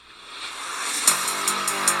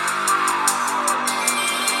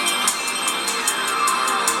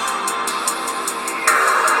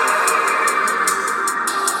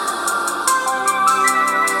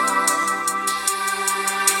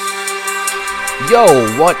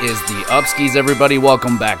Yo, what is the upskis, everybody?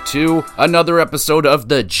 Welcome back to another episode of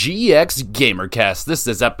the GXGamerCast. This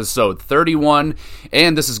is episode 31,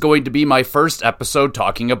 and this is going to be my first episode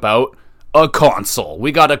talking about a console.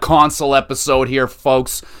 We got a console episode here,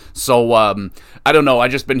 folks. So, I don't know, I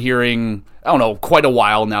just been hearing, quite a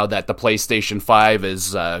while now that the PlayStation 5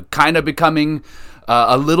 is kind of becoming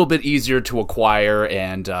a little bit easier to acquire,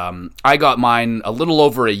 and I got mine a little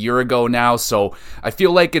over a year ago now, so I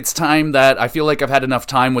feel like it's time that, I feel like I've had enough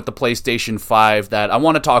time with the PlayStation 5 that I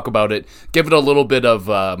want to talk about it, give it a little bit of,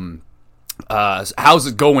 how's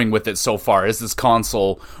it going with it so far? Is this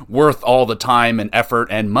console worth all the time and effort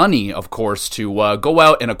and money, of course, to go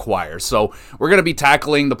out and acquire? So we're going to be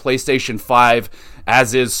tackling the PlayStation 5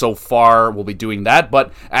 as is so far. We'll be doing that,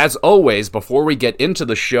 but as always, before we get into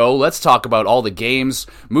the show, let's talk about all the games,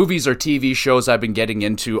 movies, or TV shows I've been getting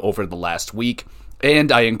into over the last week.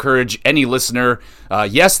 And I encourage any listener,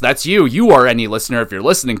 yes, that's you are any listener if you're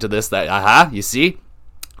listening to this, you see?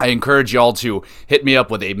 I encourage y'all to hit me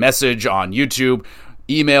up with a message on YouTube,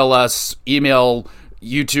 email us,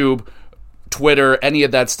 YouTube, Twitter, any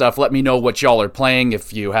of that stuff. Let me know what y'all are playing.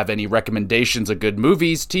 If you have any recommendations of good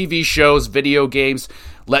movies, TV shows, video games,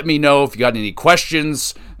 let me know. If you got any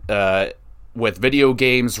questions with video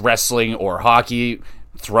games, wrestling, or hockey,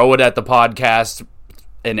 throw it at the podcast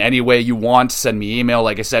in any way you want. Send me email,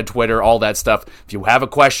 like I said, Twitter, all that stuff. If you have a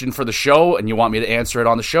question for the show and you want me to answer it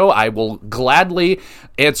on the show, I will gladly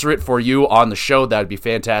answer it for you on the show. That'd be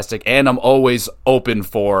fantastic. And I'm always open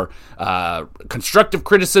for constructive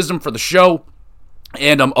criticism for the show.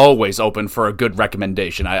 And I'm always open for a good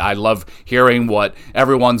recommendation. I love hearing what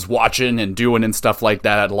everyone's watching and doing and stuff like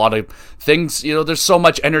that. A lot of things, there's so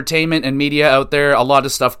much entertainment and media out there. A lot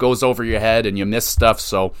of stuff goes over your head and you miss stuff.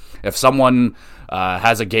 So if someone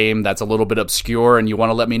has a game that's a little bit obscure and you want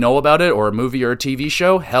to let me know about it, or a movie or a TV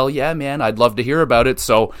show, hell yeah, man, I'd love to hear about it.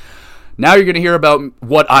 So now you're going to hear about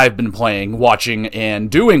what I've been playing, watching, and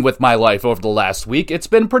doing with my life over the last week. It's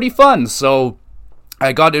been pretty fun. So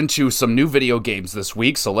I got into some new video games this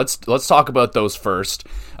week, so let's talk about those first.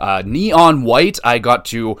 Neon White, I got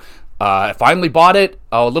to I finally bought it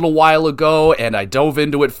a little while ago, and I dove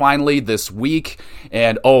into it finally this week,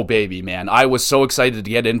 and oh baby, man, I was so excited to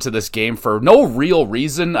get into this game for no real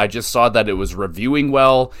reason. I just saw that it was reviewing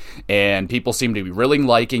well, and people seemed to be really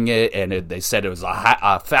liking it, and they said it was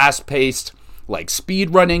a fast-paced, like,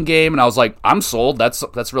 speed-running game, and I was like, I'm sold,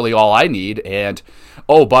 that's really all I need, and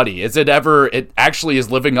oh buddy, it actually is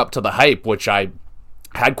living up to the hype, which I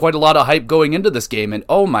had quite a lot of hype going into this game, and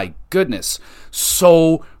oh my goodness,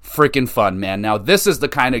 so freaking fun, man. Now, this is the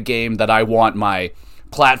kind of game that I want my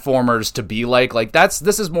platformers to be like.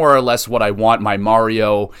 This is more or less what I want my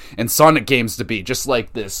Mario and Sonic games to be. Just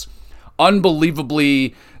like this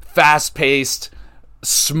unbelievably fast-paced,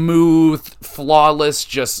 smooth, flawless,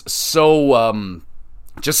 just smooth,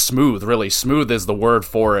 really. Smooth is the word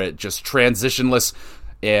for it. Just transitionless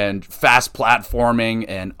and fast platforming,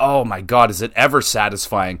 and oh my god, is it ever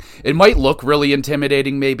satisfying. It might look really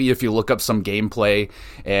intimidating maybe if you look up some gameplay,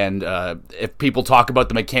 and if people talk about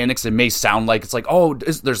the mechanics, it may sound like it's like,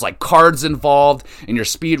 there's like cards involved, and you're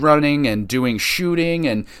speedrunning and doing shooting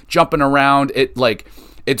and jumping around.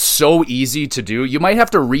 It's so easy to do. You might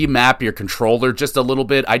have to remap your controller just a little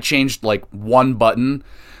bit. I changed like one button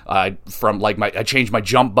I changed my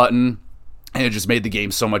jump button, and it just made the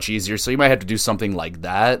game so much easier. So you might have to do something like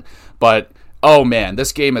that. But, oh man,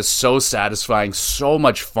 this game is so satisfying, so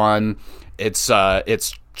much fun. It's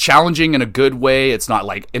challenging in a good way. It's not,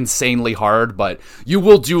 like, insanely hard, but you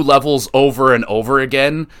will do levels over and over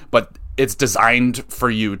again, but it's designed for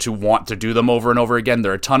you to want to do them over and over again.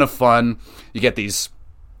 They're a ton of fun. You get these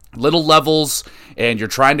little levels, and you're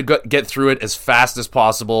trying to get through it as fast as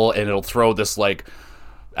possible, and it'll throw this, like,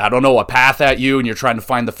 a path at you, and you're trying to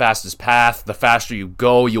find the fastest path. The faster you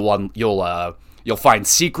go, you'll find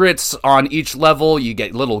secrets on each level. You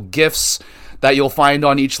get little gifts that you'll find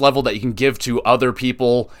on each level that you can give to other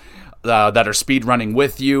people that are speedrunning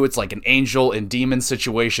with you. It's like an angel and demon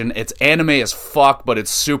situation. It's anime as fuck, but it's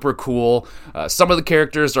super cool. Some of the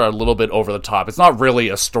characters are a little bit over the top. It's not really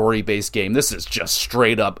a story-based game. This is just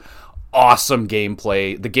straight up awesome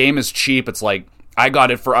gameplay. The game is cheap. It's like, I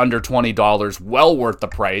got it for under $20, well worth the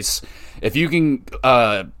price. If you can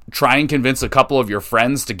try and convince a couple of your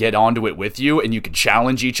friends to get onto it with you, and you can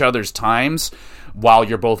challenge each other's times while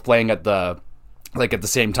you're both playing at the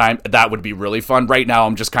same time, that would be really fun. Right now,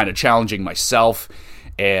 I'm just kind of challenging myself,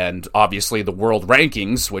 and obviously the world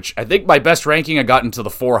rankings, which I think my best ranking, I got into the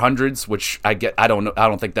 400s, which I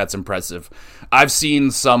don't think that's impressive. I've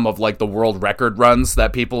seen some of like the world record runs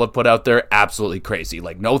that people have put out there, absolutely crazy.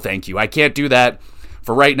 Like, no thank you, I can't do that.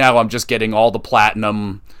 for right now, I'm just getting all the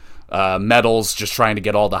platinum medals, just trying to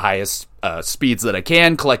get all the highest speeds that I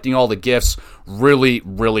can, collecting all the gifts. Really,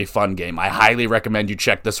 really fun game. I highly recommend you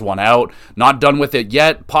check this one out. Not done with it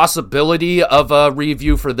yet. Possibility of a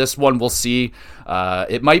review for this one. We'll see.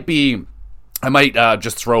 It might be... I might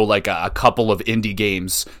just throw like a couple of indie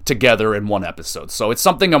games together in one episode. So it's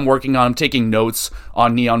something I'm working on. I'm taking notes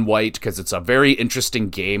on Neon White because it's a very interesting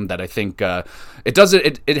game that I think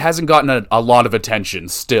it hasn't gotten a lot of attention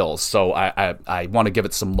still. So I want to give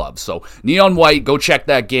it some love. So Neon White, go check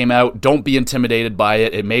that game out. Don't be intimidated by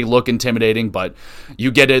it. It may look intimidating, but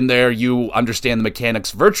you get in there, you understand the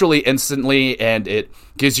mechanics virtually instantly, and it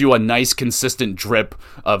gives you a nice consistent drip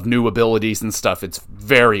of new abilities and stuff. It's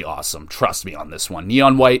very awesome. Trust me on this one.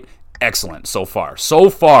 Neon White, excellent so far. So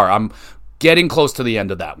far, I'm getting close to the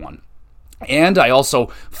end of that one. And I also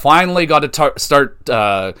finally got to start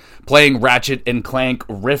playing Ratchet and Clank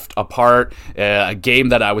Rift Apart, a game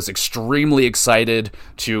that I was extremely excited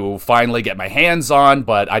to finally get my hands on,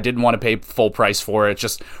 but I didn't want to pay full price for it.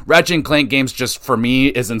 Just Ratchet and Clank games, just for me,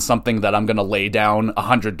 isn't something that I'm going to lay down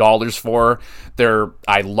 $100 for.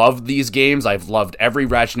 I love these games. I've loved every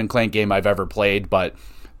Ratchet and Clank game I've ever played, but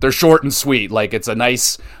they're short and sweet. Like, it's a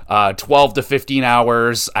nice 12 to 15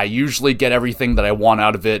 hours. I usually get everything that I want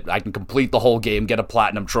out of it. I can complete the whole game, get a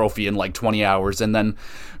platinum trophy in like 20 hours, and then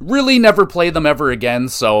really never play them ever again.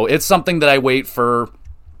 So it's something that I wait for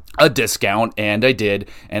a discount, and I did,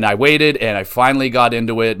 and I waited, and I finally got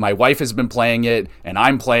into it. My wife has been playing it, and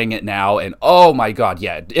I'm playing it now, and oh my god,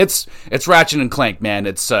 yeah, it's Ratchet and Clank, man.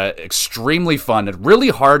 It's extremely fun. A really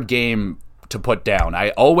hard game to put down. I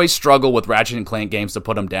always struggle with Ratchet and Clank games to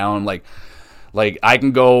put them down. Like I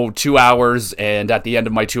can go 2 hours, and at the end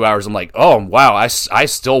of my 2 hours, I'm like, oh wow, I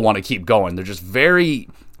still want to keep going. They're just very,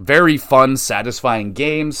 very fun, satisfying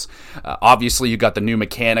games. Obviously, you got the new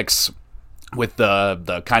mechanics with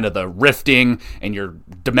the kind of the rifting and your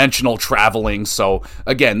dimensional traveling. So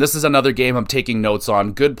again, this is another game I'm taking notes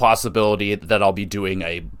on. Good possibility that I'll be doing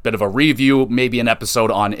a bit of a review, maybe an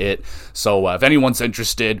episode on it. So if anyone's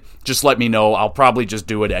interested, just let me know. I'll probably just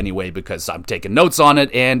do it anyway because I'm taking notes on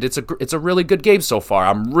it, and it's a really good game so far.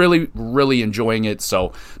 I'm really, really enjoying it.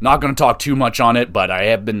 So not going to talk too much on it, but I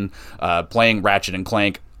have been playing Ratchet and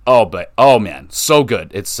Clank. Oh man, so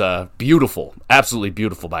good. It's beautiful. Absolutely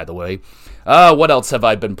beautiful, by the way. What else have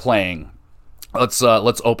I been playing? Let's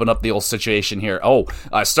open up the old situation here.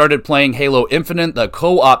 I started playing Halo Infinite, the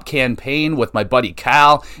co-op campaign with my buddy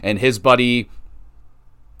Cal and his buddy.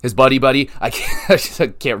 I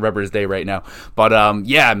can't remember his name right now. But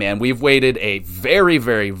yeah, man, we've waited a very,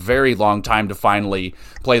 very, very long time to finally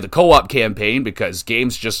play the co-op campaign because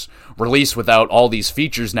games just release without all these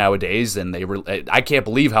features nowadays, and I can't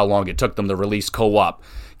believe how long it took them to release co-op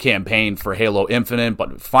campaign for Halo Infinite,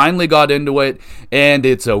 but finally got into it, and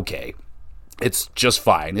it's okay. It's just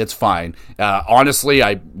fine. It's fine. Honestly,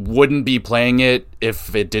 I wouldn't be playing it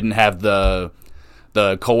if it didn't have the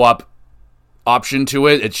co-op option to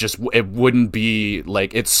it. It wouldn't be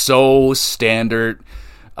like, it's so standard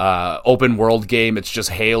open world game. It's just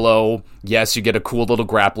Halo. Yes, you get a cool little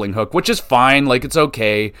grappling hook, which is fine. Like, it's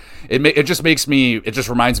okay. It just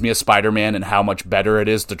reminds me of Spider-Man and how much better it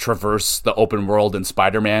is to traverse the open world in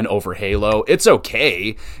Spider-Man over Halo. It's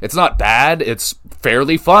okay. It's not bad. It's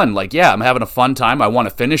fairly fun. Like, yeah, I'm having a fun time. I want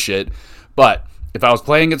to finish it. But if I was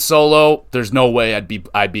playing it solo, there's no way I'd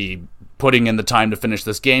be putting in the time to finish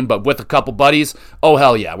this game. But with a couple buddies, oh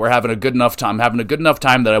hell yeah, we're having a good enough time. I'm having a good enough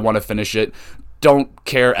time that I want to finish it. Don't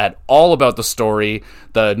care at all about the story.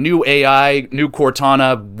 The new AI, new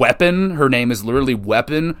Cortana weapon, her name is literally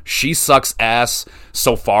Weapon. She sucks ass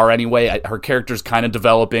so far anyway. Her character's kind of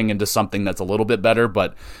developing into something that's a little bit better,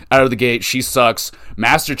 but out of the gate, she sucks.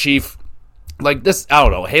 Master Chief, like this, I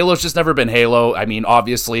don't know. Halo's just never been Halo. I mean,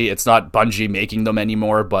 obviously, it's not Bungie making them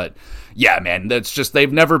anymore, but yeah, man, that's just,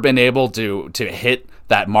 they've never been able to hit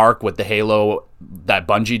that mark with the Halo that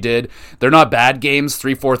Bungie did. They're not bad games.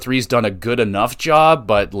 343's done a good enough job,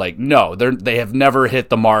 but like, no, they have never hit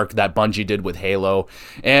the mark that Bungie did with Halo.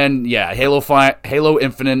 And yeah, Halo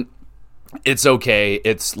Infinite, it's okay.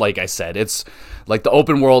 It's like I said, it's like the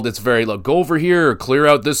open world. It's very like, go over here, clear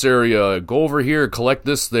out this area, go over here, collect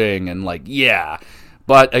this thing, and like, yeah.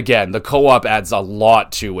 But again, the co-op adds a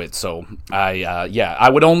lot to it, so I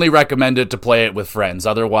would only recommend it to play it with friends.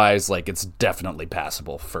 Otherwise, like, it's definitely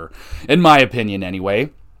passable, in my opinion anyway.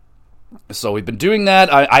 So we've been doing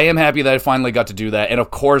that. I am happy that I finally got to do that. And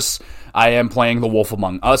of course, I am playing The Wolf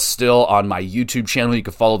Among Us still on my YouTube channel. You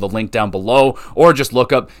can follow the link down below, or just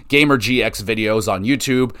look up GamerGX videos on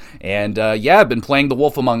YouTube. And I've been playing The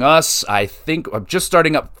Wolf Among Us. I think I'm just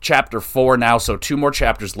starting up chapter 4 now, so 2 more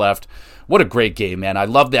chapters left. What a great game, man. I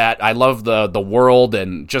love that. I love the world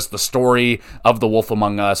and just the story of The Wolf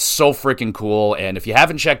Among Us. So freaking cool. And if you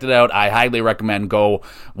haven't checked it out, I highly recommend go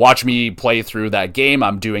watch me play through that game.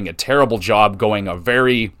 I'm doing a terrible job going a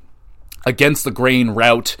very against the grain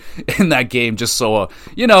route in that game, just so,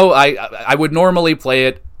 I would normally play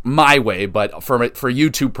it my way, but for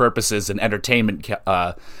YouTube purposes and entertainment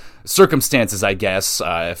circumstances, I guess,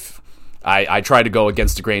 if I try to go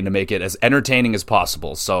against the grain to make it as entertaining as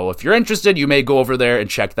possible. So if you're interested, you may go over there and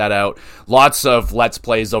check that out. Lots of Let's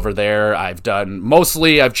Plays over there. I've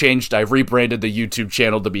rebranded the YouTube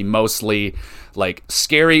channel to be mostly like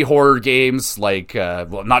scary horror games, like,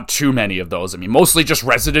 not too many of those. I mean, mostly just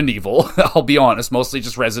Resident Evil. I'll be honest, mostly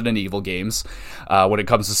just Resident Evil games when it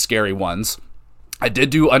comes to scary ones. I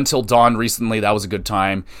did do Until Dawn recently. That was a good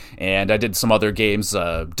time. And I did some other games.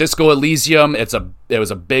 Disco Elysium. It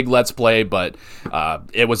was a big Let's Play, but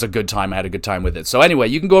it was a good time. I had a good time with it. So anyway,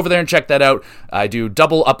 you can go over there and check that out. I do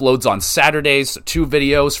double uploads on Saturdays, 2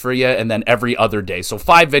 videos for you, and then every other day. So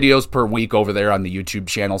 5 videos per week over there on the YouTube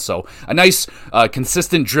channel. So a nice,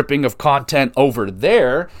 consistent dripping of content over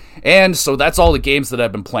there. And so that's all the games that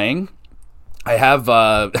I've been playing. I have,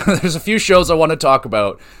 there's a few shows I want to talk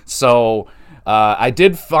about. So I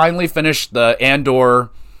did finally finish the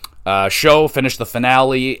Andor show, finish the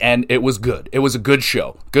finale, and it was good. It was a good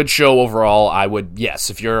show. Good show overall.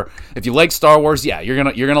 If you like Star Wars, yeah, you're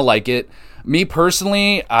gonna like it. Me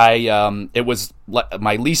personally, it was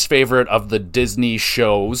my least favorite of the Disney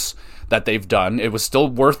shows that they've done. It was still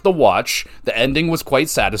worth the watch. The ending was quite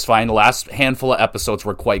satisfying. The last handful of episodes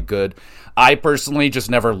were quite good. I personally just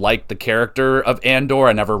never liked the character of Andor.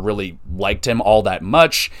 I never really liked him all that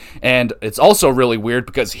much. And it's also really weird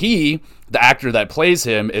because the actor that plays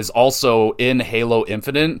him, is also in Halo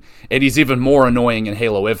Infinite, and he's even more annoying in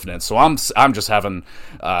Halo Infinite. So I'm just having,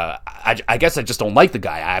 I guess I just don't like the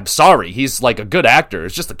guy. I'm sorry. He's like a good actor.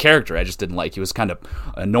 It's just the character I just didn't like. He was kind of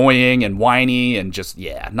annoying and whiny and just,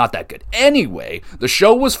 not that good. Anyway, the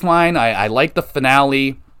show was fine. I liked the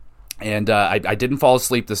finale. And I didn't fall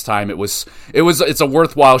asleep this time. It's a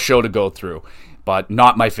worthwhile show to go through, but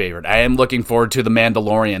not my favorite. I am looking forward to The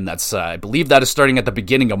Mandalorian. I believe that is starting at the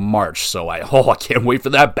beginning of March, so I can't wait for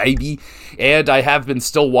that, baby. And I have been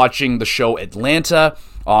still watching the show Atlanta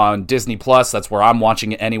on Disney Plus. That's where I'm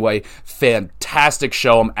watching it anyway. Fantastic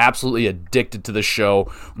show. I'm absolutely addicted to the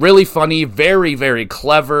show. Really funny, very, very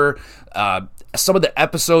clever. Some of the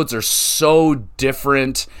episodes are so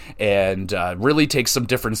different and really take some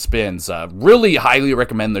different spins. Really highly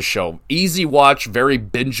recommend the show. Easy watch, very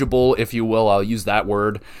bingeable, if you will. I'll use that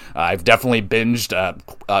word. I've definitely binged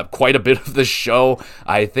quite a bit of the show.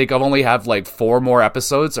 I think I've only have like 4 more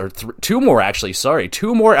episodes, or 2 more actually,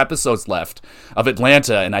 2 more episodes left of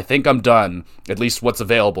Atlanta, and I think I'm done. At least what's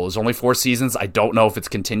available. There's only 4 seasons. I don't know if it's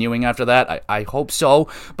continuing after that. I hope so,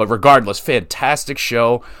 but regardless, fantastic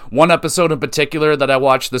show. One episode in particular that I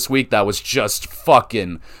watched this week that was just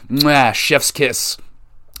fucking chef's kiss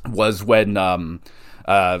was when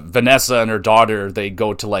Vanessa and her daughter, they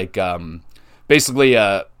go to like basically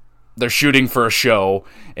they're shooting for a show,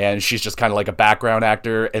 and she's just kind of like a background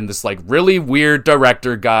actor, and this like really weird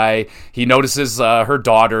director guy, he notices her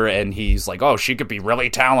daughter, and he's like, oh, she could be really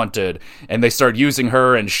talented, and they start using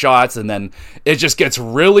her in shots, and then it just gets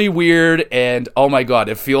really weird, and oh my god,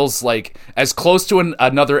 it feels like as close to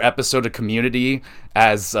another episode of Community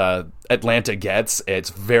as Atlanta gets.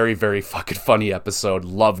 It's very, very fucking funny episode.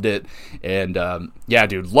 Loved it. And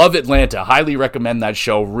dude, love Atlanta. Highly recommend that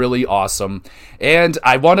show. Really awesome. And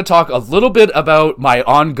I want to talk a little bit about my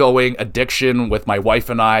ongoing addiction with my wife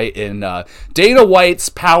and I in Dana White's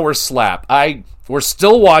Power Slap. We're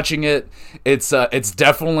still watching it. It's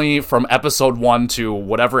definitely from episode 1 to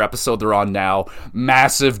whatever episode they're on now.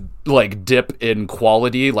 Massive like dip in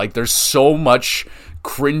quality. Like there's so much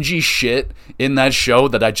cringy shit in that show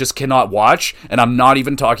that I just cannot watch, and I'm not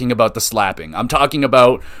even talking about the slapping. I'm talking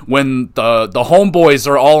about when the homeboys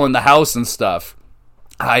are all in the house and stuff.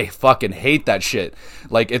 I fucking hate that shit.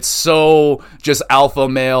 Like, it's so just alpha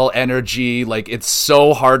male energy. Like, it's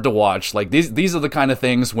so hard to watch. Like, these are the kind of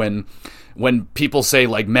things when people say,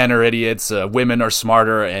 like, men are idiots, women are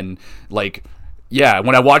smarter, and, like, Yeah,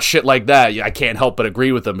 when I watch shit like that, I can't help but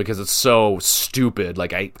agree with them because it's so stupid.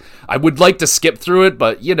 Like, I would like to skip through it,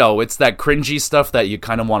 but, it's that cringy stuff that you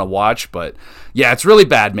kind of want to watch. But, yeah, it's really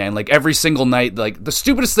bad, man. Like, every single night, like, the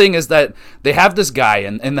stupidest thing is that they have this guy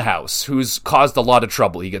in the house who's caused a lot of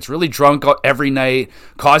trouble. He gets really drunk every night,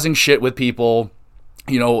 causing shit with people.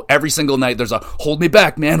 Every single night there's a hold me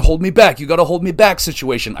back, man, hold me back, you gotta hold me back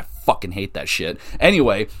situation. I fucking hate that shit.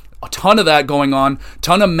 Anyway, a ton of that going on,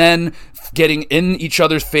 ton of men getting in each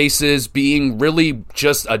other's faces, being really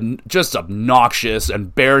just obnoxious,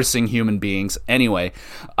 embarrassing human beings. Anyway,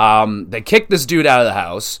 they kick this dude out of the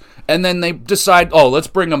house, and then they decide, let's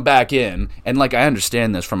bring him back in. And, like, I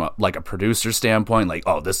understand this from a producer standpoint, like,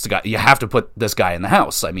 this guy, you have to put this guy in the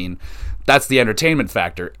house. I mean, that's the entertainment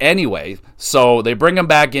factor. Anyway, so they bring him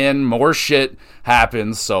back in, more shit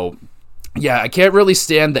happens, so, yeah, I can't really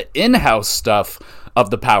stand the in-house stuff of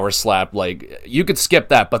the power slap. Like, you could skip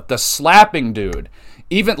that, but the slapping dude,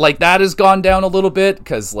 even, like, that has gone down a little bit,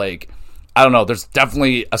 because, like, I don't know, there's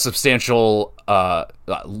definitely a substantial,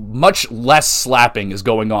 much less slapping is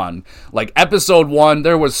going on. Like, episode 1,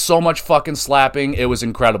 there was so much fucking slapping, it was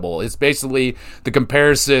incredible. It's basically the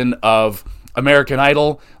comparison of American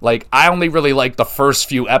Idol. Like, I only really liked the first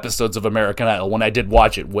few episodes of American Idol when I did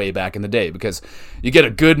watch it way back in the day, because you get a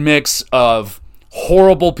good mix of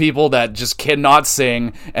horrible people that just cannot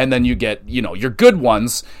sing, and then you get, your good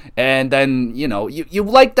ones, and then, you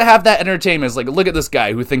like to have that entertainment. It's like, look at this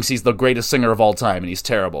guy who thinks he's the greatest singer of all time, and he's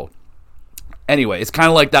terrible. Anyway, it's kind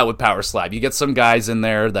of like that with Power Slap. You get some guys in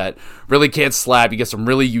there that really can't slap, you get some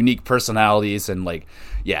really unique personalities, and, like,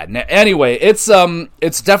 yeah, anyway, it's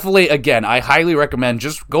definitely, again, I highly recommend,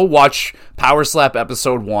 just go watch Power Slap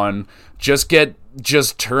episode 1, just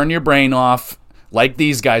turn your brain off, like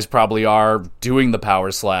these guys probably are doing the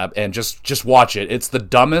power slap, and just watch it. It's the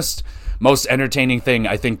dumbest, most entertaining thing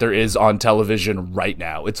I think there is on television right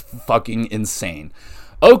now. It's fucking insane.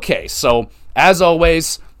 Okay, so as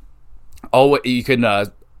always, you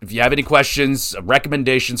can, if you have any questions,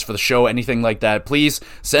 recommendations for the show, anything like that, please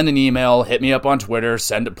send an email, hit me up on Twitter,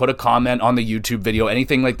 put a comment on the YouTube video,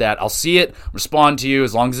 anything like that. I'll see it, respond to you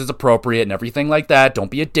as long as it's appropriate and everything like that. Don't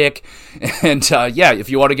be a dick. And yeah, if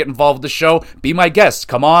you want to get involved with the show, be my guest.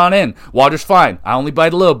 Come on in. Water's fine. I only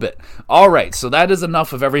bite a little bit. All right, so that is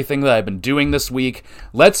enough of everything that I've been doing this week.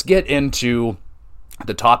 Let's get into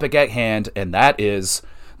the topic at hand, and that is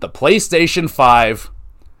the PlayStation 5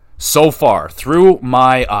 so far, through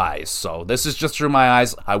my eyes. So this is just through my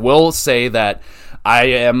eyes. I will say that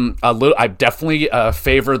I definitely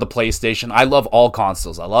favor the PlayStation. I love all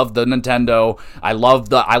consoles. I love the Nintendo. I love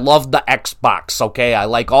the Xbox, okay? I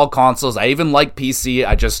like all consoles. I even like PC.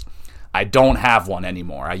 I don't have one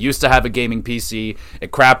anymore. I used to have a gaming PC.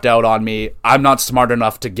 It crapped out on me. I'm not smart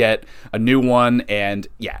enough to get a new one, and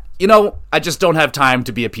yeah, I just don't have time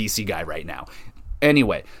to be a PC guy right now.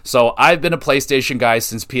 Anyway, so I've been a PlayStation guy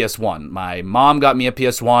since PS1. My mom got me a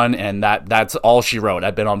PS1, and that's all she wrote.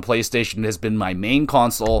 I've been on PlayStation. It has been my main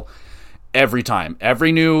console every time.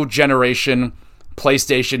 Every new generation,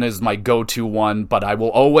 PlayStation is my go-to one, but I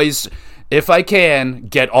will always, if I can,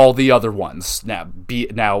 get all the other ones. Now,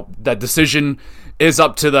 that decision is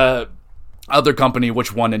up to the other company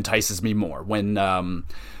which one entices me more.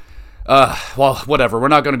 Well, whatever, we're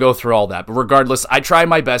not going to go through all that, but regardless, I try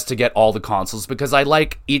my best to get all the consoles because I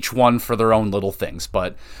like each one for their own little things.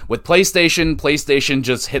 But with PlayStation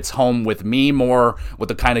just hits home with me more, with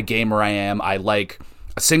the kind of gamer I am. I like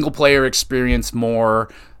a single player experience more,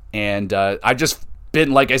 and I've just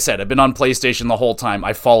been, like I said, I've been on PlayStation the whole time.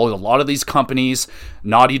 I followed a lot of these companies.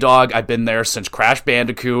 Naughty Dog, I've been there since Crash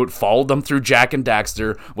Bandicoot, followed them through Jak and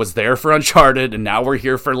Daxter, was there for Uncharted, and now we're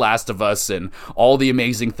here for Last of Us and all the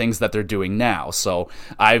amazing things that they're doing now. So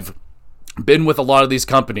I've been with a lot of these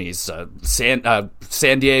companies,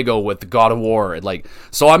 San Diego with God of War,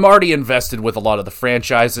 so I'm already invested with a lot of the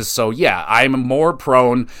franchises. So yeah, I'm more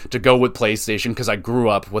prone to go with PlayStation because I grew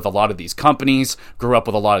up with a lot of these companies, grew up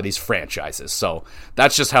with a lot of these franchises. So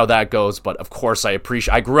that's just how that goes. But of course, I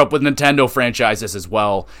grew up with Nintendo franchises as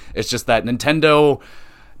well. It's just that Nintendo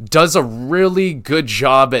does a really good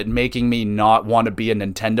job at making me not want to be a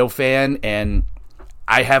Nintendo fan, and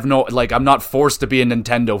I have I'm not forced to be a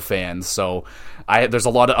Nintendo fan, so there's a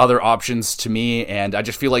lot of other options to me, and I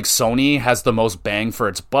just feel like Sony has the most bang for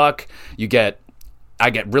its buck. You get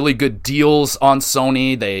get really good deals on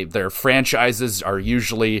Sony. Their franchises are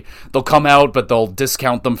usually, they'll come out, but they'll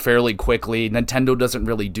discount them fairly quickly. Nintendo doesn't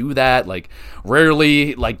really do that. Like,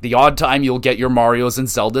 rarely, like, the odd time you'll get your Marios and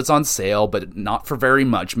Zeldas on sale, but not for very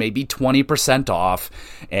much, maybe 20% off.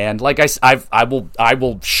 And like I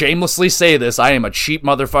will shamelessly say this, I am a cheap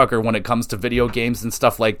motherfucker when it comes to video games and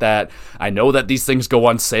stuff like that. I know that these things go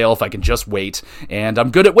on sale if I can just wait, and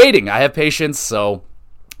I'm good at waiting. I have patience, so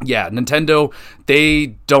yeah, Nintendo, they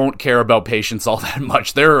don't care about patience all that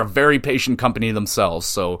much. They're a very patient company themselves,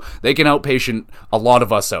 so they can outpatient a lot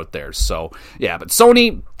of us out there. So yeah, but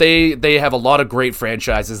Sony, they have a lot of great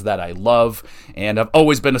franchises that I love, and I've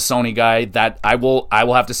always been a Sony guy. That I will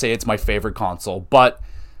have to say it's my favorite console, but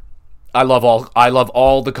I love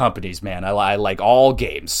all the companies, man. I like all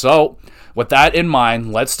games. So with that in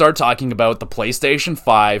mind, let's start talking about the PlayStation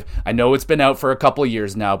 5. I know it's been out for a couple of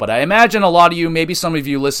years now, but I imagine a lot of you, maybe some of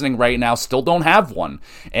you listening right now, still don't have one.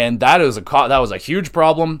 And that was a huge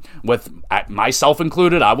problem, with myself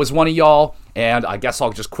included. I was one of y'all, and I guess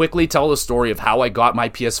I'll just quickly tell the story of how I got my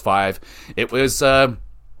PS5. It was, I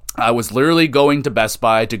was literally going to Best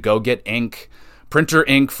Buy to go get printer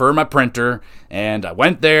ink for my printer, and I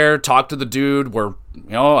went there, talked to the dude where,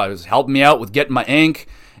 I was helping me out with getting my ink.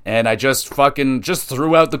 And I just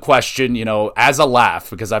threw out the question, as a laugh,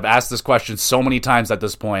 because I've asked this question so many times at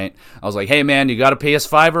this point. I was like, hey man, you got a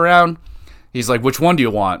PS5 around? He's like, which one do you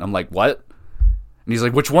want? I'm like, what? And he's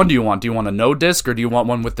like, which one do you want? Do you want a no disc, or do you want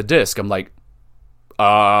one with the disc? I'm like,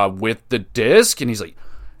 with the disc? And he's like,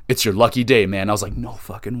 it's your lucky day, man. I was like, no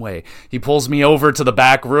fucking way. He pulls me over to the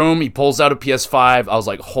back room. He pulls out a PS5. I was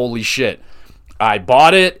like, holy shit. I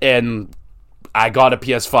bought it, and I got a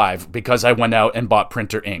PS5 because I went out and bought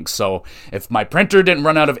printer ink. So if my printer didn't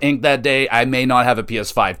run out of ink that day, I may not have a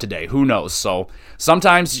PS5 today. Who knows? So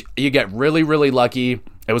sometimes you get really, really lucky.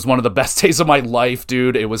 It was one of the best days of my life,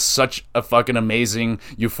 dude. It was such a fucking amazing,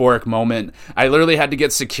 euphoric moment. I literally had to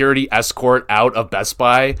get security escort out of Best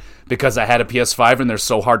Buy because I had a PS5 and they're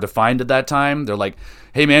so hard to find at that time. They're like,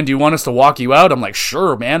 hey man, do you want us to walk you out? I'm like,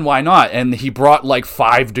 sure man, why not? And he brought like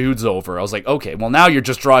 5 dudes over. I was like, okay, well now you're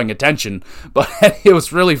just drawing attention. But it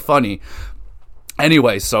was really funny.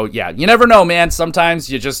 Anyway, so yeah, you never know, man. Sometimes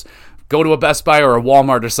you just go to a Best Buy or a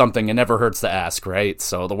Walmart or something. It never hurts to ask, right?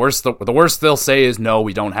 So the worst they'll say is, no,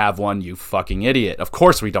 we don't have one, you fucking idiot. Of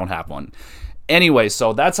course we don't have one. Anyway,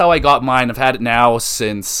 so that's how I got mine. I've had it now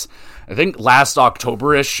since, I think, last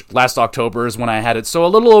October-ish. Last October is when I had it. So a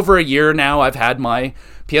little over a year now I've had my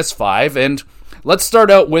PS5. And let's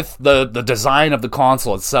start out with the design of the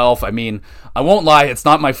console itself. I mean, I won't lie, it's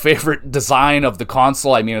not my favorite design of the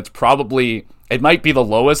console. I mean, it might be the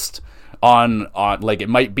lowest on like, it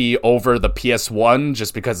might be over the PS1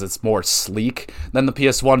 just because it's more sleek than the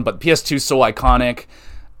PS1, but PS2 is so iconic.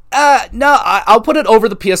 No, I'll put it over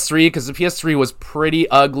the PS3 because the PS3 was pretty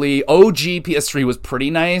ugly. OG PS3 was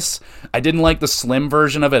pretty nice. I didn't like the slim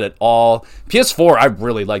version of it at all. PS4, I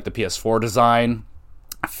really like the PS4 design.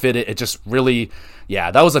 It just really,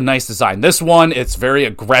 yeah, that was a nice design. This one, it's very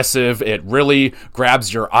aggressive. It really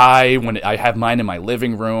grabs your eye when I have mine in my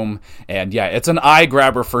living room. And yeah, it's an eye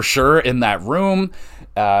grabber for sure in that room.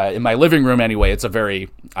 In my living room anyway, it's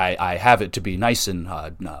I have it to be nice and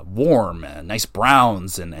warm, nice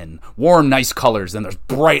browns and warm, nice colors. And there's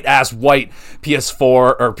bright ass white PS4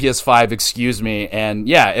 or PS5, excuse me. And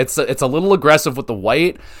yeah, it's a little aggressive with the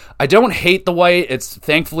white. I don't hate the white.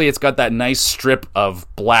 Thankfully it's got that nice strip of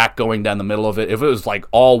black going down the middle of it. If it was like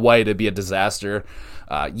all white, it'd be a disaster.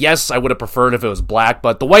 Yes, I would have preferred if it was black,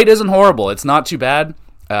 but the white isn't horrible. It's not too bad.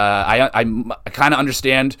 I kind of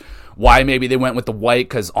understand why maybe they went with the white,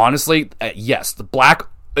 because honestly, yes, the black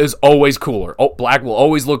is always cooler. Black will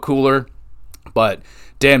always look cooler, but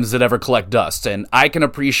damn, does it ever collect dust. And I can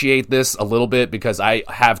appreciate this a little bit because I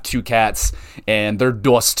have 2 cats, and their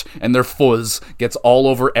dust and their fuzz gets all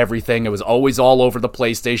over everything. It was always all over the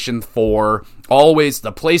PlayStation 4. Always.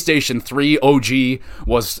 The PlayStation 3 OG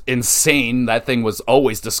was insane. That thing was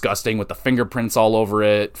always disgusting with the fingerprints all over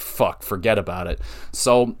it. Fuck, forget about it.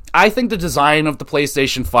 So I think the design of the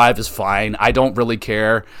PlayStation 5 is fine. I don't really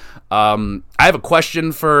care. I have a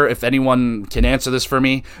question for if anyone can answer this for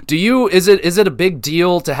me. Is it a big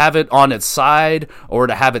deal to have it on its side or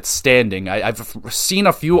to have it standing? I've seen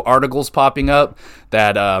a few articles popping up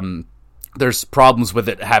that there's problems with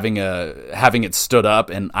it having it stood up,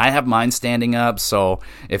 and I have mine standing up. So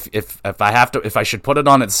if I should put it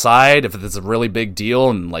on its side, if it's a really big deal,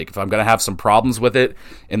 and like if I'm gonna have some problems with it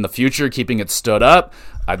in the future keeping it stood up,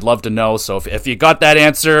 I'd love to know. So if you got that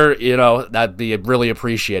answer, that'd be really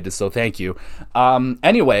appreciated. So thank you.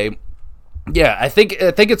 Anyway, yeah, I think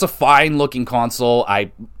it's a fine looking console.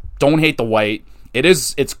 I don't hate the white.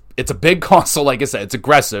 it's a big console. Like I said, it's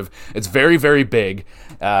aggressive. It's very, very big.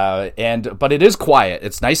 But it is quiet.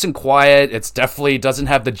 It's nice and quiet. It's definitely doesn't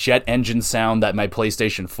have the jet engine sound that my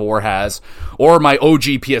PlayStation 4 has, or my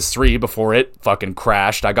OG PS3 before it fucking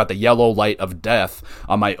crashed. I got the yellow light of death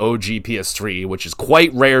on my OG PS3, which is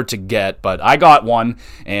quite rare to get, but I got one,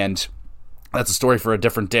 and that's a story for a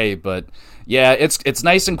different day. But yeah, it's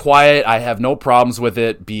nice and quiet. I have no problems with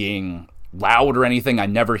it being loud or anything. I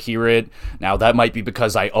never hear it. Now, that might be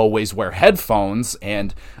because I always wear headphones,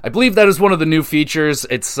 and I believe that is one of the new features.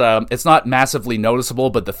 It's not massively noticeable,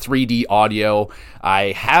 but the 3D audio,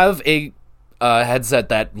 I have a headset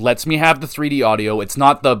that lets me have the 3D audio. It's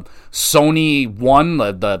not the Sony one,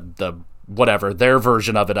 the whatever, their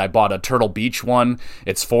version of it. I bought a Turtle Beach one.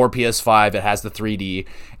 It's for PS5. It has the 3D,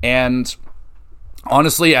 and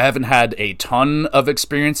honestly, I haven't had a ton of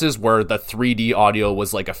experiences where the 3D audio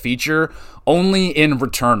was like a feature, only in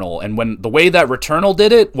Returnal. And when the way that Returnal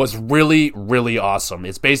did it was really, really awesome.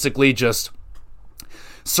 It's basically just,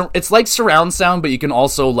 it's like surround sound, but you can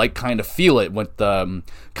also like kind of feel it with the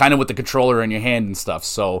controller in your hand and stuff.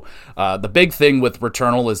 So the big thing with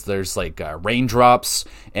Returnal is there's like raindrops,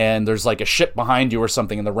 and there's like a ship behind you or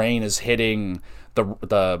something, and the rain is hitting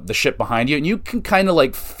the ship behind you, and you can kind of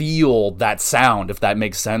like feel that sound, if that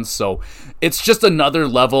makes sense. So it's just another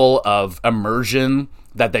level of immersion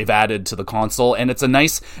that they've added to the console, and it's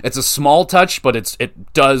a small touch, but it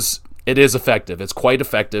is effective. It's quite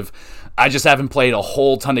effective. I just haven't played a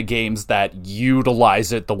whole ton of games that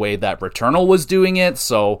utilize it the way that Returnal was doing it.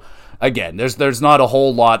 So again, there's not a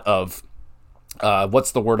whole lot of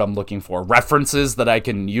what's the word I'm looking for? References that I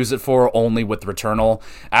can use it for, only with Returnal.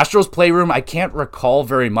 Astro's Playroom, I can't recall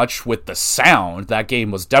very much with the sound. That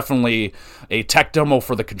game was definitely a tech demo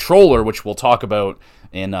for the controller, which we'll talk about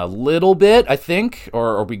in a little bit, I think.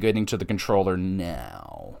 Or are we getting to the controller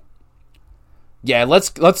now? Yeah, let's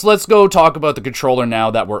go talk about the controller now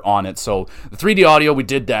that we're on it. So the 3D audio, we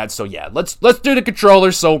did that. So yeah, let's do the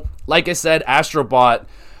controller. So like I said, Astrobot,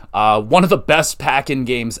 one of the best pack-in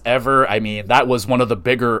games ever. I mean, that was not one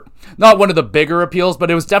of the bigger appeals, but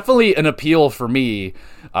it was definitely an appeal for me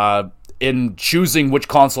in choosing which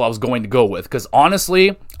console I was going to go with. Because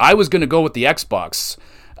honestly, I was going to go with the Xbox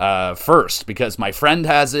first, because my friend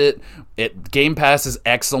has it. Game Pass is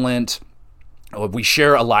excellent. We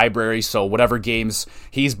share a library, so whatever games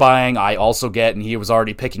he's buying, I also get, and he was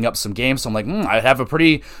already picking up some games, so I'm like, I have a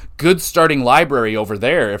pretty good starting library over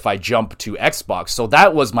there if I jump to Xbox. So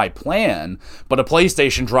that was my plan, but a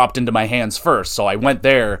PlayStation dropped into my hands first, so I went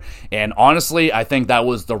there, and honestly, I think that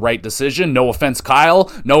was the right decision. No offense, Kyle,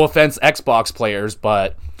 no offense, Xbox players,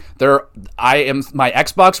 but my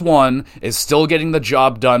Xbox One is still getting the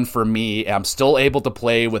job done for me. I'm still able to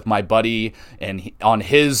play with my buddy, and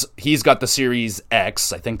he's got the Series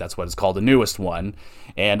X, I think that's what it's called, the newest one,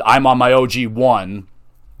 and I'm on my OG one,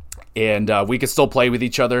 and we can still play with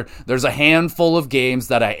each other. There's a handful of games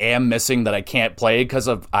that I am missing that I can't play because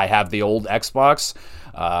I have the old Xbox.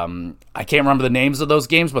 I can't remember the names of those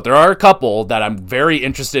games, but there are a couple that I'm very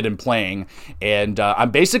interested in playing, and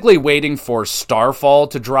I'm basically waiting for Starfall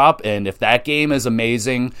to drop, and if that game is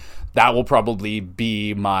amazing, that will probably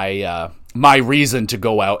be my reason to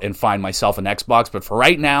go out and find myself an Xbox. But for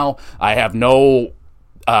right now, I have no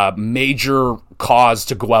major cause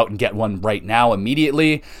to go out and get one right now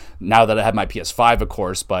immediately, now that I have my PS5, of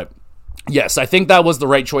course. But yes, I think that was the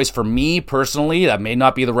right choice for me personally. That may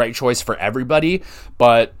not be the right choice for everybody,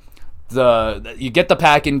 but you get the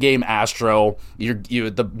pack-in game Astro.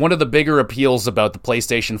 One of the bigger appeals about the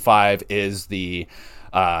PlayStation 5 is the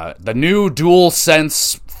new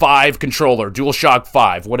DualSense 5 controller, DualShock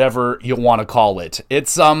 5, whatever you want to call it.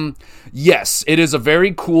 It's yes, it is a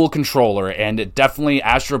very cool controller, and it definitely,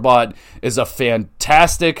 Astrobot is a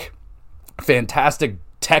fantastic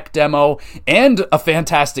tech demo and a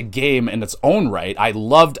fantastic game in its own right. I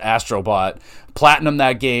loved Astrobot, platinum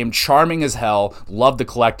that game, charming as hell, loved the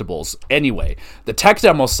collectibles. Anyway, the tech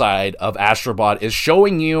demo side of Astrobot is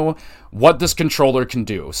showing you what this controller can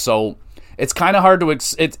do. So it's kind of hard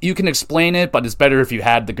to you can explain it, but it's better if you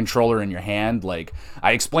had the controller in your hand. Like,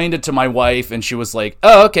 I explained it to my wife, and she was like,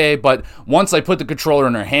 oh, okay, but once I put the controller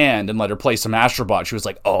in her hand and let her play some Astrobot, she was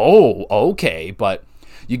like, oh, okay. But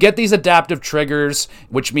you get these adaptive triggers,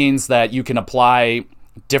 which means that you can apply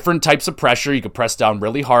different types of pressure. You can press down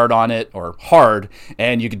really hard on it, or hard,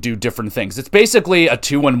 and you can do different things. It's basically a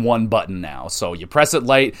 2-in-1 button now. So you press it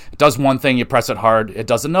light, it does one thing. You press it hard, it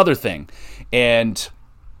does another thing. And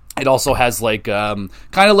it also has like kind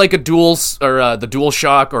of like a the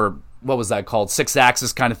DualShock, or what was that called?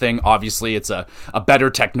 6-axis kind of thing. Obviously, it's a better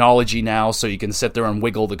technology now, so you can sit there and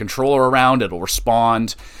wiggle the controller around. It'll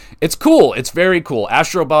respond. It's cool. It's very cool.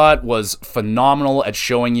 Astrobot was phenomenal at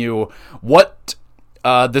showing you what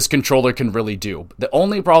this controller can really do. The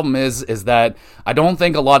only problem is that I don't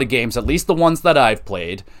think a lot of games, at least the ones that I've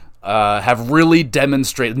played, have really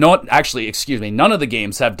demonstrated. None of the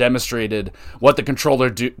games have demonstrated what the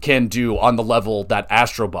controller can do on the level that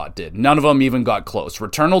Astrobot did. None of them even got close.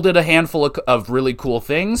 Returnal did a handful of really cool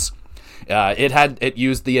things. It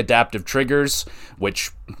used the adaptive triggers,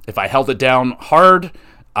 which if I held it down hard,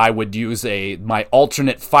 I would use my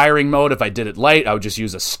alternate firing mode. If I did it light, I would just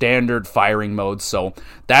use a standard firing mode. So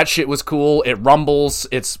that shit was cool. It rumbles.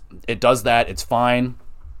 It does that. It's fine.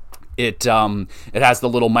 It has the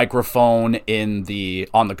little microphone on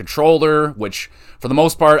the controller, which for the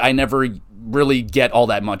most part I never really get all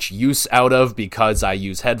that much use out of because I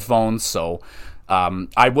use headphones. So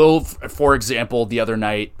I will, for example, the other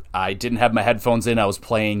night I didn't have my headphones in. I was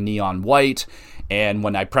playing Neon White, and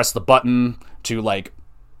when I pressed the button to like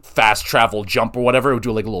fast travel jump or whatever, it would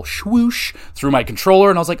do like a little swoosh through my controller,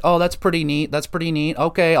 and I was like, oh, that's pretty neat.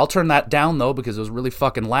 Okay, I'll turn that down though because it was really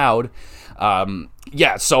fucking loud.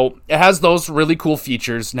 So it has those really cool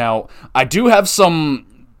features. Now, I do have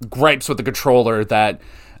some gripes with the controller that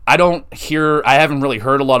I haven't really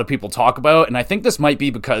heard a lot of people talk about, and I think this might be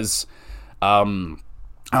because, I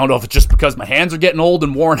don't know if it's just because my hands are getting old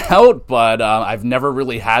and worn out, but I've never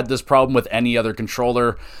really had this problem with any other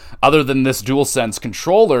controller other than this DualSense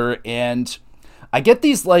controller, and I get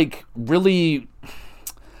these, like, really,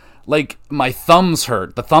 like, my thumbs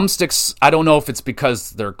hurt. The thumbsticks, I don't know if it's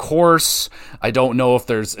because they're coarse. I don't know if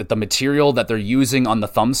the material that they're using on the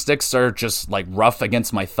thumbsticks are just, like, rough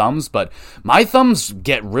against my thumbs, but my thumbs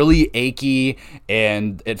get really achy,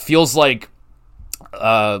 and it feels like,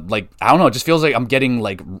 I don't know, it just feels like I'm getting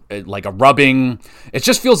like a rubbing. It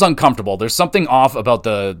just feels uncomfortable. There's something off about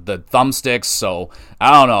the thumbsticks, so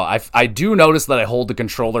I don't know. I do notice that I hold the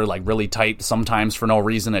controller like really tight sometimes for no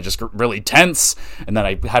reason. I just get really tense, and then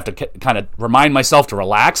I have to kind of remind myself to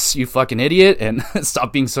relax, you fucking idiot, and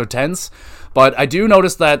stop being so tense. But I do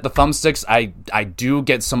notice that the thumbsticks, I do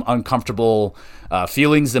get some uncomfortable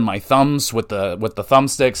feelings in my thumbs with the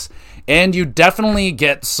thumbsticks, and you definitely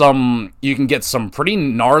get some pretty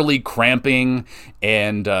gnarly cramping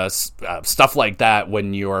and stuff like that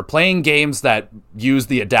when you're playing games that use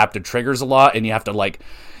the adaptive triggers a lot, and you have to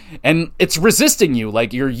and it's resisting you,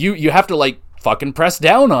 like you have to fucking press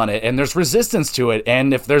down on it, and there's resistance to it,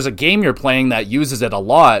 and if there's a game you're playing that uses it a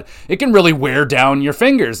lot, it can really wear down your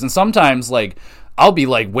fingers, and sometimes I'll be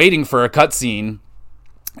waiting for a cutscene,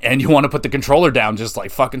 and you want to put the controller down, just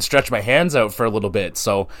fucking stretch my hands out for a little bit.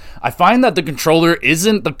 So I find that the controller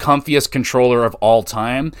isn't the comfiest controller of all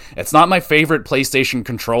time. It's not my favorite PlayStation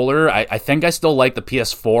controller. I think I still like the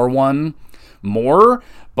PS4 one more,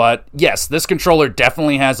 but yes, this controller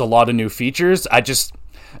definitely has a lot of new features. I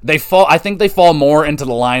think they fall more into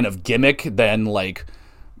the line of gimmick than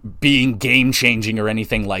being game changing or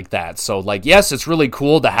anything like that. So yes, it's really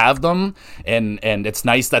cool to have them, and it's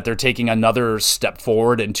nice that they're taking another step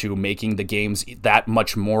forward into making the games that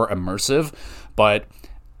much more immersive, but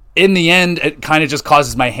in the end it kind of just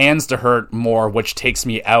causes my hands to hurt more, which takes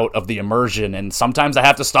me out of the immersion, and sometimes I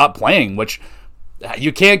have to stop playing, which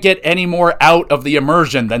you can't get any more out of the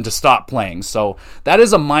immersion than to stop playing. So that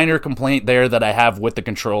is a minor complaint there that I have with the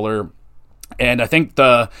controller. And I think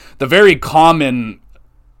the very common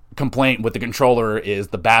complaint with the controller is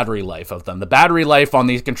the battery life of them. The battery life on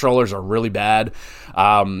these controllers are really bad.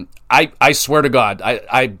 I swear to God,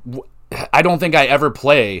 I don't think I ever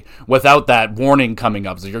play without that warning coming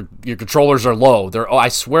up. So your controllers are low. I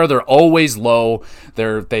swear they're always low.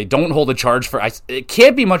 They don't hold a charge for. It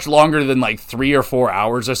can't be much longer than 3 or 4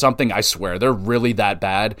 hours or something. I swear they're really that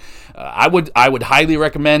bad. I would highly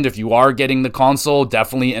recommend, if you are getting the console,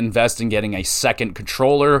 definitely invest in getting a second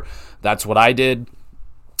controller. That's what I did.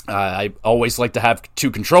 I always like to have two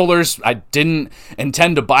controllers. I didn't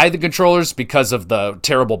intend to buy the controllers because of the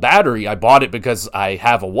terrible battery. I bought it because I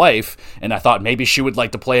have a wife, and I thought maybe she would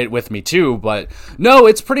like to play it with me too. But no,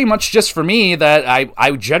 it's pretty much just for me that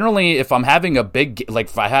I generally, if I'm having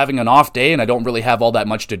if I'm having an off day and I don't really have all that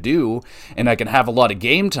much to do, and I can have a lot of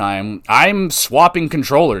game time, I'm swapping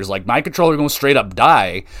controllers. My controller will straight up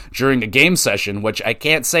die during a game session, which I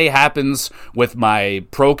can't say happens with my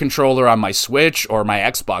Pro controller on my Switch or my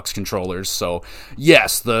Xbox Xbox controllers. So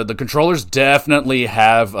yes, the controllers definitely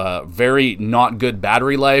have a very not good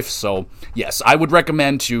battery life. So yes, I would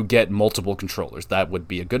recommend to get multiple controllers. That would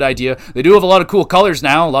be a good idea. They do have a lot of cool colors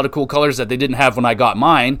now, a lot of cool colors that they didn't have when I got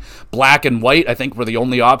mine. Black and white, I think, were the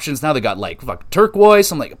only options. Now they got like turquoise,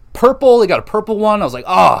 some like purple. They got a purple one. I was like,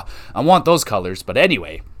 I want those colors. But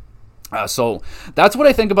anyway, so that's what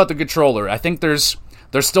I think about the controller. I think there's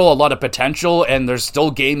still a lot of potential, and there's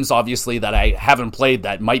still games, obviously, that I haven't played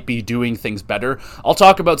that might be doing things better. I'll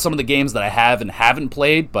talk about some of the games that I have and haven't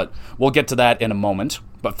played, but we'll get to that in a moment.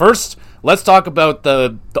 But first, let's talk about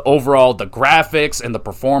the overall, the graphics and the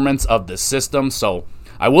performance of the system. So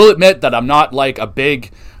I will admit that I'm not like a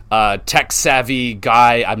big tech-savvy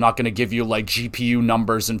guy. I'm not going to give you like GPU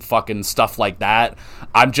numbers and fucking stuff like that.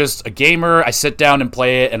 I'm just a gamer. I sit down and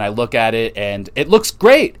play it, and I look at it, and it looks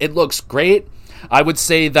great. It looks great. I would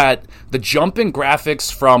say that the jump in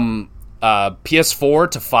graphics from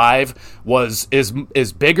PS4 to 5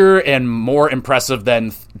 is bigger and more impressive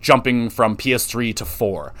than jumping from PS3 to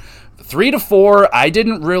 4. 3 to 4, I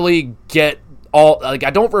didn't really get I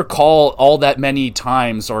don't recall all that many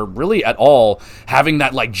times, or really at all, having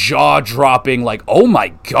that like jaw-dropping, like, oh my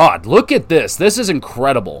god, look at this. This is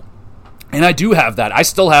incredible. And I do have that. I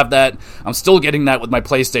still have that. I'm still getting that with my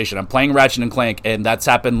PlayStation. I'm playing Ratchet & Clank, and that's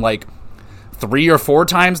happened like 3 or 4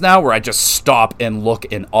 times now where I just stop and look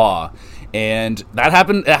in awe. And it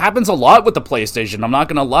happens a lot with the PlayStation, I'm not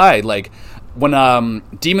gonna lie. Like, when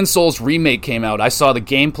Demon's Souls Remake came out, I saw the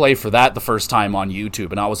gameplay for that the first time on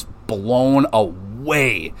YouTube, and I was blown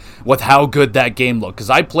away with how good that game looked. Because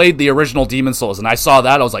I played the original Demon's Souls, and I saw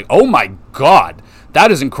that, I was like, oh my god,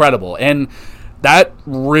 that is incredible. And that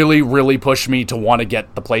really, really pushed me to want to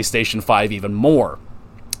get the PlayStation 5 even more.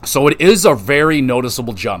 So it is a very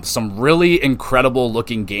noticeable jump. Some really incredible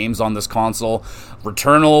looking games on this console.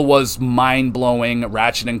 Returnal was mind-blowing.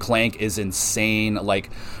 Ratchet & Clank is insane. Like,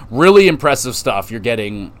 really impressive stuff. You're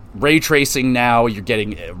getting ray tracing now. You're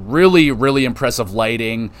getting really, really impressive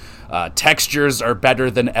lighting. Textures are better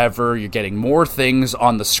than ever. You're getting more things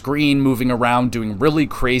on the screen moving around, doing really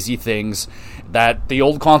crazy things that the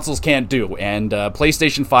old consoles can't do. And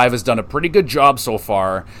PlayStation 5 has done a pretty good job so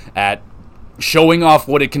far at showing off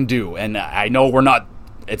what it can do. And I know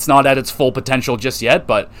it's not at its full potential just yet,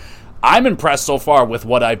 but I'm impressed so far with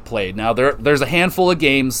what I've played. Now, there's a handful of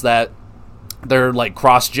games that they're like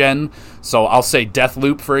cross-gen. So I'll say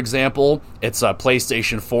Deathloop, for example. It's a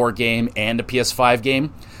PlayStation 4 game and a PS5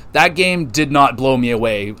 game. That game did not blow me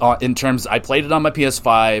away in terms, I played it on my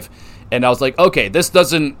PS5, and I was like, okay, this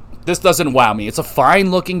doesn't wow me. It's a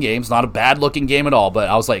fine-looking game. It's not a bad-looking game at all, but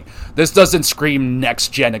I was like, this doesn't scream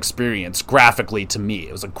next-gen experience graphically to me.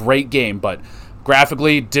 It was a great game, but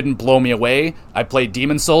graphically didn't blow me away. I played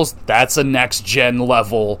Demon's Souls. That's a next-gen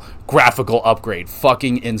level graphical upgrade.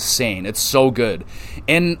 Fucking insane. It's so good.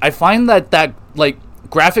 And I find that like,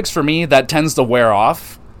 graphics for me, that tends to wear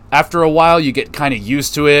off. After a while, you get kind of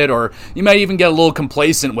used to it, or you might even get a little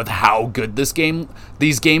complacent with how good these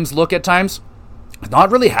games look at times.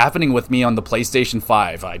 Not really happening with me on the PlayStation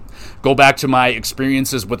 5. I go back to my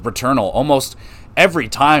experiences with Returnal. Almost every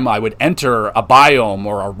time I would enter a biome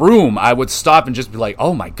or a room, I would stop and just be like,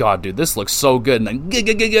 oh my god, dude, this looks so good, and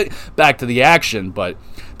then back to the action. But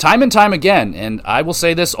time and time again, and I will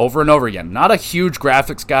say this over and over again, not a huge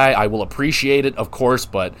graphics guy. I will appreciate it, of course,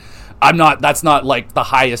 but that's not like the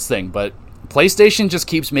highest thing. But PlayStation just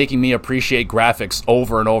keeps making me appreciate graphics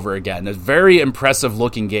over and over again. It's very impressive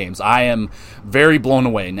looking games. I am very blown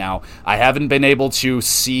away. Now, I haven't been able to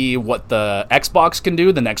see what the Xbox can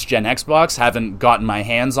do, the next gen Xbox. Haven't gotten my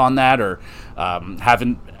hands on that, or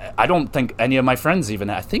I don't think any of my friends even,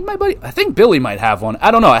 I think Billy might have one. I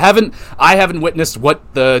don't know. I haven't witnessed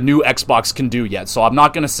what the new Xbox can do yet. So I'm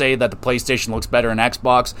not going to say that the PlayStation looks better than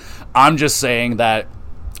Xbox. I'm just saying that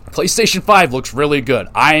PlayStation 5 looks really good.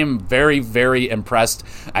 I am very, very impressed.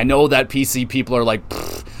 I know that PC people are like,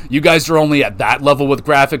 you guys are only at that level with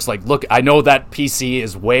graphics. Like, look, I know that PC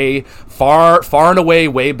is way, far and away,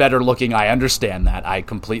 way better looking. I understand that. I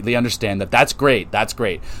completely understand that. That's great. That's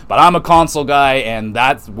great. But I'm a console guy, and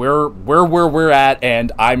that's where we're at,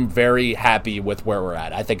 and I'm very happy with where we're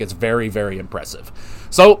at. I think it's very, very impressive.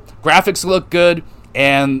 So, graphics look good.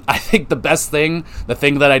 And I think the thing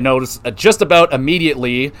that I noticed just about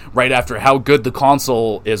immediately, right after how good the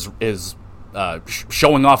console is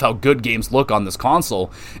showing off how good games look on this console,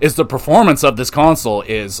 is the performance of this console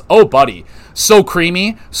is, oh buddy, so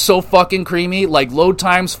creamy, so fucking creamy. Like, load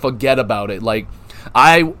times, forget about it. Like,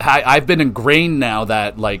 I've been ingrained now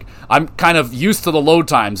that, like, I'm kind of used to the load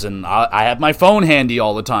times, and I have my phone handy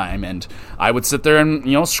all the time, and I would sit there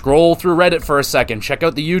and, scroll through Reddit for a second, check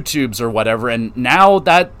out the YouTubes or whatever, and now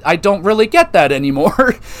that I don't really get that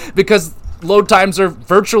anymore because load times are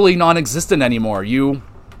virtually non-existent anymore. You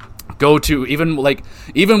go to, even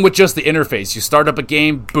with just the interface, you start up a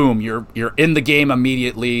game, boom, you're in the game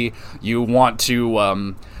immediately. You want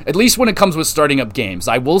to, at least when it comes with starting up games,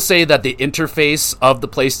 I will say that the interface of the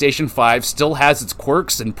PlayStation 5 still has its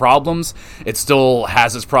quirks and problems. It still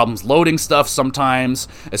has its problems loading stuff sometimes,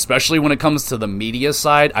 especially when it comes to the media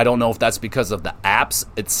side. I don't know if that's because of the apps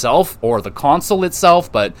itself or the console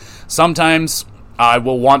itself, but sometimes I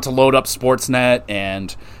will want to load up Sportsnet,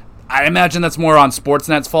 and I imagine that's more on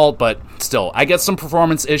Sportsnet's fault, but still, I get some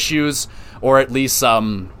performance issues, or at least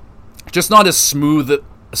just not as smooth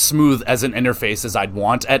as an interface as I'd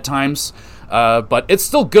want at times. But it's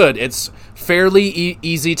still good. It's fairly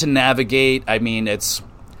easy to navigate. I mean,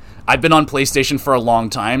 I've been on PlayStation for a long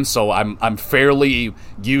time, so I'm fairly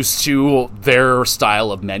used to their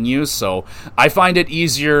style of menus, so I find it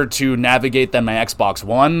easier to navigate than my Xbox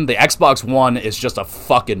One. The Xbox One is just a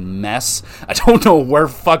fucking mess. I don't know where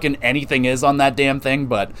fucking anything is on that damn thing,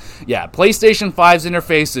 but yeah, PlayStation 5's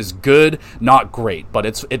interface is good, not great, but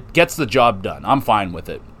it gets the job done. I'm fine with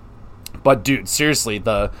it. But dude, seriously,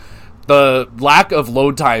 the lack of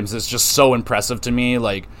load times is just so impressive to me.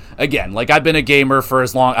 Like, again, I've been a gamer for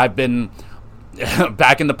as long, I've been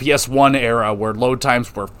back in the PS1 era where load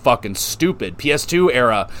times were fucking stupid. PS2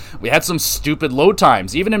 era, we had some stupid load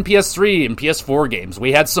times. Even in PS3 and PS4 games,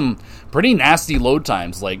 we had some pretty nasty load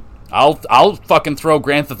times. Like, I'll fucking throw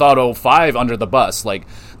Grand Theft Auto 5 under the bus. Like,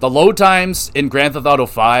 the load times in Grand Theft Auto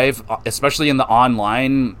 5, especially in the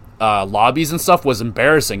online lobbies and stuff, was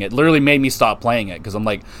embarrassing. It literally made me stop playing it, because I'm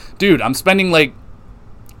like, dude, I'm spending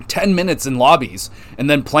 10 minutes in lobbies and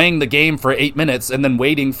then playing the game for 8 minutes and then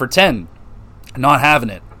waiting for 10, not having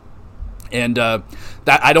it. And that,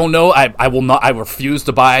 I don't know, I refuse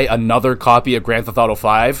to buy another copy of Grand Theft Auto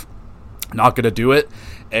 5. Not gonna do it.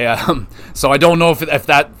 So I don't know if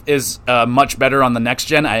that is much better on the next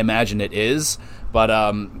gen. I imagine it is,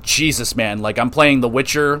 but Jesus, man, I'm playing The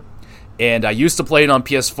Witcher, and I used to play it on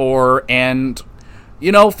PS4, and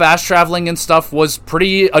fast traveling and stuff was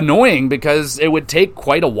pretty annoying because it would take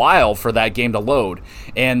quite a while for that game to load.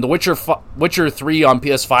 And The Witcher 3 on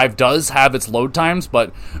PS5 does have its load times,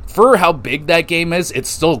 but for how big that game is, it's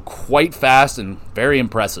still quite fast and very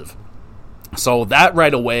impressive. So that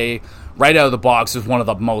right away, right out of the box, is one of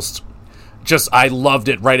the most, I loved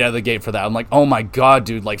it right out of the gate for that. I'm like, oh my god,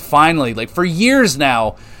 dude, finally, for years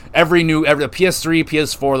now, every PS3,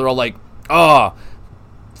 PS4, they're all like, oh,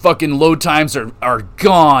 fucking load times are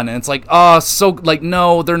gone, and it's like, oh, so,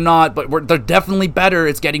 no, they're not, but they're definitely better.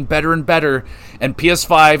 It's getting better and better, and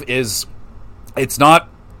PS5 it's not,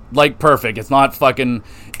 perfect. It's not fucking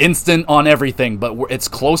instant on everything, but it's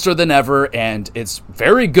closer than ever, and it's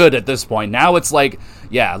very good at this point. Now it's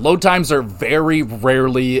yeah, load times are very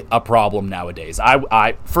rarely a problem nowadays.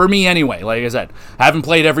 For me anyway, like I said, I haven't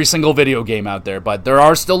played every single video game out there, but there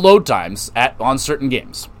are still load times on certain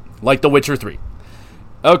games, like The Witcher 3.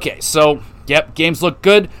 Okay, so, yep, games look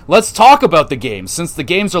good. Let's talk about the games, since the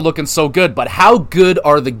games are looking so good. But how good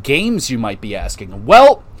are the games, you might be asking?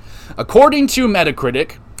 Well, according to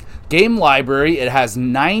Metacritic Game Library, it has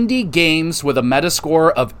 90 games with a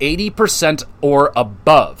Metascore of 80% or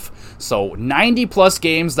above. So, 90 plus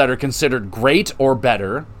games that are considered great or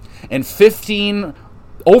better, and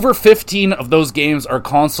over 15 of those games are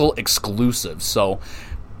console exclusive. So,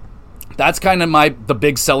 that's kind of the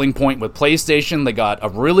big selling point with PlayStation. They got a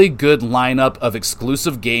really good lineup of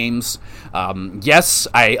exclusive games. Yes,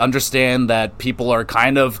 I understand that people are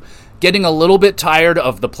kind of getting a little bit tired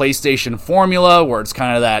of the PlayStation formula, where it's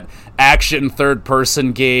kind of that action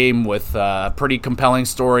third-person game with a pretty compelling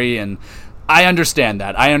story, and I understand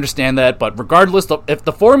that, but regardless, if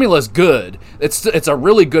the formula is good, it's a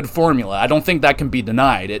really good formula. I don't think that can be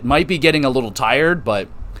denied. It might be getting a little tired, but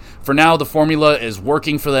for now, the formula is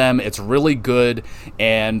working for them. It's really good,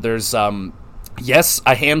 and there's, yes,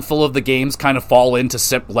 a handful of the games kind of fall into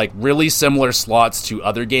really similar slots to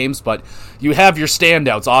other games, but you have your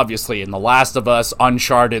standouts, obviously, in The Last of Us,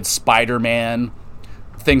 Uncharted, Spider-Man,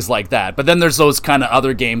 things like that. But then there's those kind of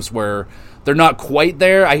other games where they're not quite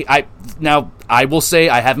there. Now, I will say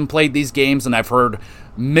I haven't played these games, and I've heard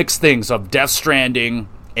mixed things of Death Stranding,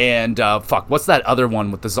 and what's that other one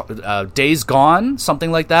with the Days Gone,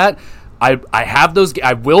 something like that. I have those.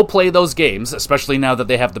 I will play those games, especially now that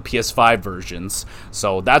they have the PS5 versions.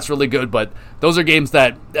 So that's really good. But those are games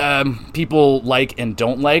that people like and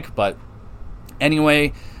don't like. But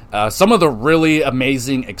anyway, Some of the really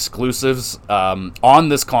amazing exclusives on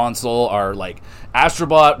this console are like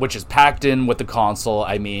Astrobot, which is packed in with the console.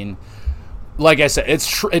 I mean, like I said,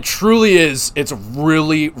 it truly is. It's a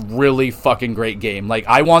really, really fucking great game. Like,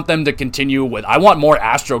 I want them to continue with. I want more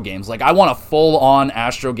Astro games. Like, I want a full-on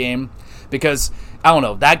Astro game because I don't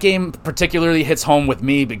know, that game particularly hits home with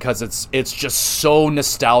me because it's just so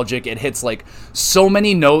nostalgic. It hits like so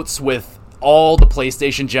many notes with all the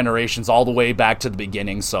PlayStation generations all the way back to the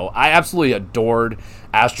beginning. So I absolutely adored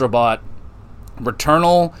Astrobot.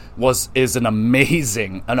 Returnal is an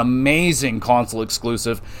amazing console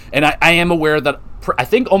exclusive, and I am aware that I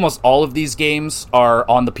think almost all of these games are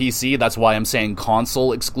on the PC. That's why I'm saying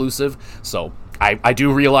console exclusive. So I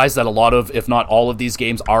do realize that a lot of, if not all of these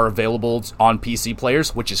games are available on PC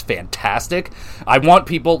players, which is fantastic. I want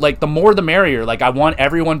people, like, the more the merrier. Like, I want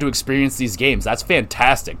everyone to experience these games. That's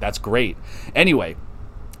fantastic. That's great. Anyway,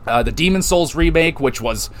 the Demon's Souls remake, which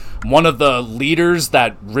was one of the leaders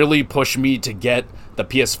that really pushed me to get the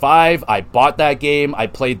PS5. I bought that game. I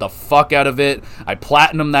played the fuck out of it. I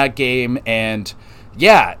platinumed that game, and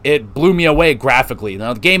yeah, it blew me away graphically.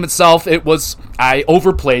 Now, the game itself, I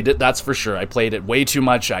overplayed it, that's for sure. I played it way too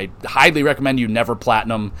much. I highly recommend you never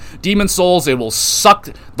platinum Demon's Souls. It will suck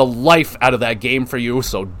the life out of that game for you,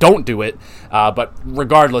 so don't do it. But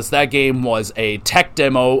regardless, that game was a tech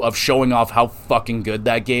demo of showing off how fucking good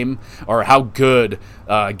that game, or how good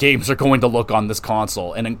games are going to look on this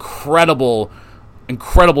console. An incredible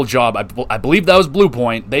job. I believe that was Blue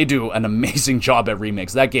Point. They do an amazing job at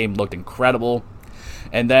remakes. That game looked incredible.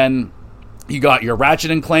 And then you got your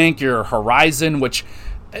Ratchet and Clank, your Horizon, which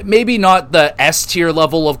maybe not the S tier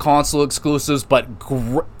level of console exclusives, but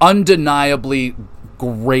undeniably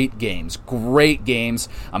great games. Great games.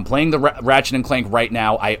 I'm playing the Ratchet and Clank right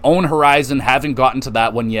now. I own Horizon, haven't gotten to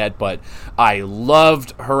that one yet, but I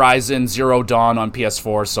loved Horizon Zero Dawn on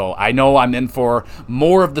PS4, so I know I'm in for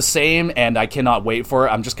more of the same, and I cannot wait for it.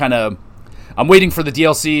 I'm waiting for the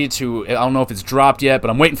DLC I don't know if it's dropped yet, but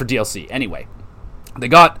I'm waiting for DLC. Anyway, they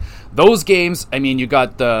got those games. I mean, you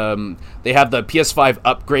got they have the PS5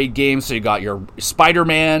 upgrade games, so you got your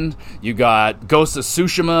Spider-Man, you got Ghost of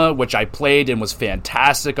Tsushima, which I played and was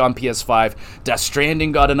fantastic on PS5. Death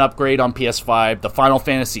Stranding got an upgrade on PS5. The Final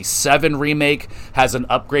Fantasy VII Remake has an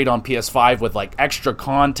upgrade on PS5 with, like, extra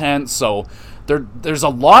content, so there's a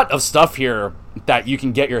lot of stuff here that you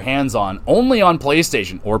can get your hands on, only on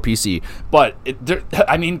PlayStation or PC, but,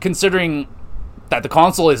 considering that the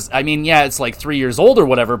console is, it's like 3 years old or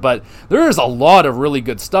whatever, but there is a lot of really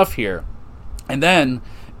good stuff here. And then,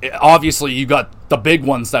 obviously, you got the big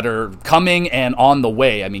ones that are coming and on the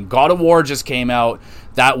way. I mean, God of War just came out.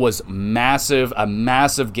 That was massive, a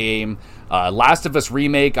massive game. Last of Us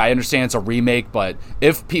Remake, I understand it's a remake, but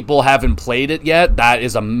if people haven't played it yet, that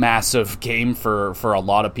is a massive game for a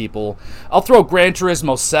lot of people. I'll throw Gran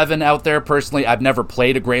Turismo 7 out there. Personally, I've never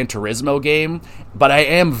played a Gran Turismo game, but I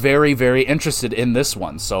am very, very interested in this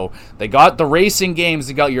one. So they got the racing games,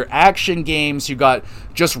 they got your action games, you got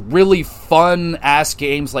just really fun-ass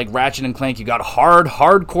games like Ratchet and Clank, you got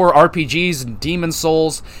hardcore RPGs and Demon's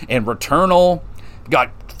Souls and Returnal, you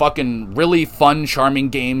got fucking really fun, charming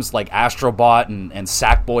games like Astrobot and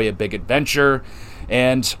Sackboy: A Big Adventure,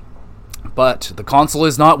 but the console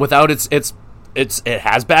is not without it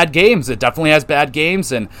has bad games. It definitely has bad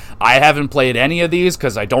games, and I haven't played any of these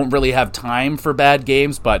because I don't really have time for bad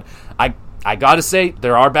games. But I gotta say,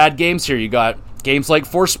 there are bad games here. You got games like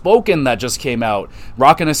Forspoken that just came out,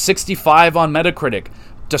 rocking a 65 on Metacritic.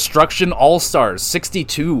 Destruction All-Stars,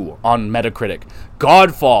 62 on Metacritic.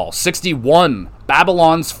 Godfall, 61.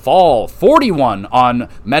 Babylon's Fall, 41 on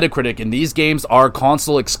Metacritic, and these games are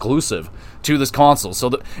console exclusive to this console.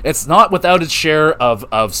 So it's not without its share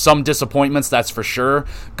of some disappointments, that's for sure.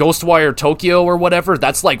 Ghostwire Tokyo or whatever,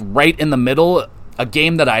 that's like right in the middle. A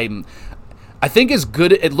game that I think is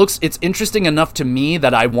good. It's interesting enough to me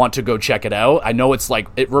that I want to go check it out. I know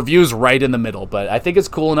it reviews right in the middle, but I think it's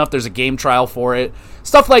cool enough. There's a game trial for it.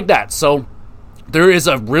 Stuff like that. So there is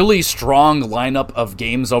a really strong lineup of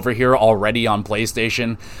games over here already on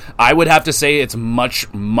PlayStation. I would have to say it's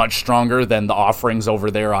much, much stronger than the offerings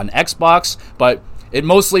over there on Xbox, but it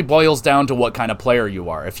mostly boils down to what kind of player you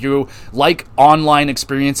are. If you like online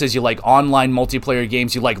experiences, you like online multiplayer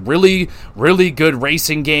games, you like really, really good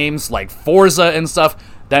racing games like Forza and stuff,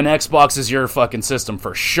 then Xbox is your fucking system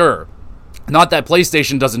for sure. Not that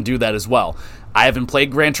PlayStation doesn't do that as well. I haven't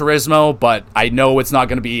played Gran Turismo, but I know it's not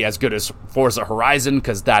going to be as good as Forza Horizon,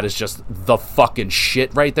 because that is just the fucking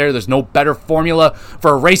shit right there. There's no better formula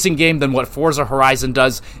for a racing game than what Forza Horizon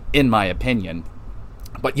does, in my opinion.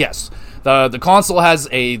 But yes, the console has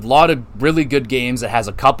a lot of really good games. It has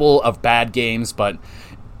a couple of bad games, but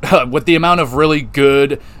with the amount of really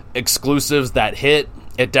good exclusives that hit,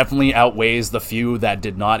 it definitely outweighs the few that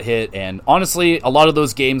did not hit. And honestly, a lot of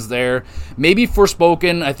those games there, maybe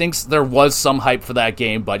Forspoken, I think there was some hype for that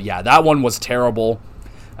game, but yeah, that one was terrible.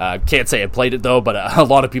 Can't say I played it though, but a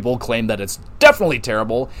lot of people claim that it's definitely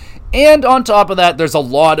terrible. And on top of that, there's a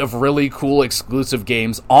lot of really cool exclusive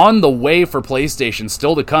games on the way for PlayStation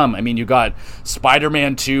still to come. I mean, you got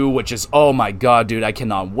Spider-Man 2, which is, oh my god, dude, I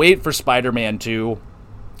cannot wait for Spider-Man 2.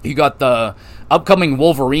 You got the upcoming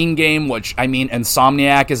Wolverine game, which, I mean,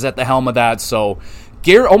 Insomniac is at the helm of that, so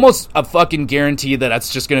almost a fucking guarantee that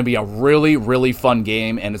that's just going to be a really, really fun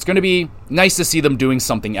game, and it's going to be nice to see them doing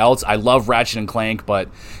something else. I love Ratchet & Clank, but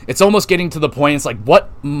it's almost getting to the point, it's like, what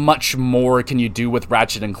much more can you do with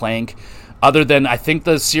Ratchet & Clank, other than I think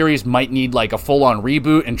the series might need, like, a full-on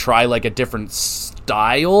reboot and try, like, a different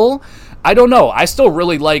style? I don't know. I still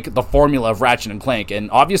really like the formula of Ratchet & Clank,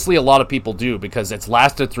 and obviously a lot of people do, because it's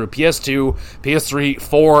lasted through PS2, PS3,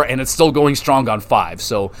 4, and it's still going strong on 5.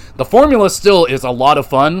 So the formula still is a lot of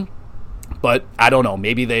fun, but I don't know.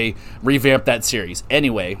 Maybe they revamp that series.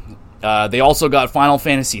 Anyway, they also got Final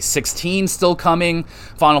Fantasy 16 still coming.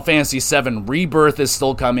 Final Fantasy 7 Rebirth is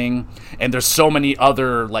still coming, and there's so many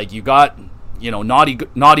other, like, you got...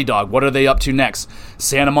 Naughty Dog, what are they up to next?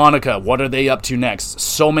 Santa Monica, what are they up to next?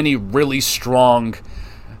 So many really strong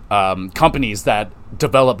companies that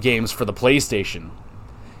develop games for the PlayStation.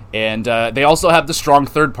 And they also have the strong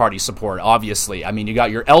third-party support, obviously. I mean, you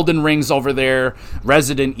got your Elden Rings over there,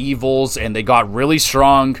 Resident Evils, and they got really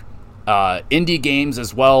strong indie games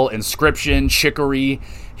as well. Inscription, Chicory,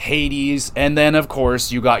 Hades, and then, of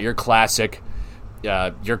course, you got your classic...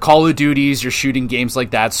 your Call of Duties, your shooting games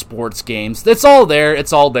like that, sports games. It's all there.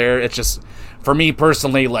 It's just, for me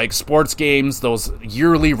personally, like, sports games, those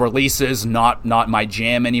yearly releases, not my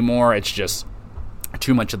jam anymore. It's just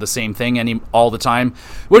too much of the same thing all the time,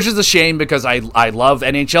 which is a shame because I love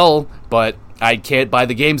NHL, but I can't buy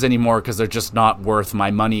the games anymore because they're just not worth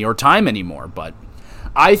my money or time anymore. But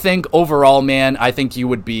I think overall, man, I think you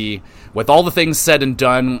would be, with all the things said and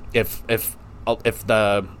done, if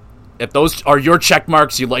those are your check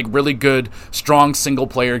marks, you like really good, strong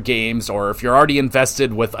single-player games, or if you're already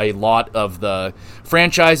invested with a lot of the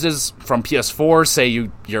franchises from PS4, say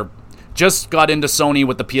you're just got into Sony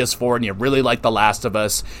with the PS4 and you really like The Last of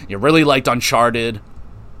Us, you really liked Uncharted,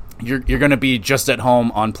 you're going to be just at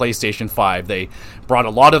home on PlayStation 5. They brought a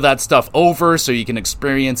lot of that stuff over so you can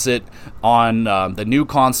experience it on the new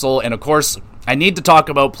console, and of course, I need to talk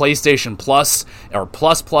about PlayStation Plus, or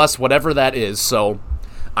Plus, whatever that is, so...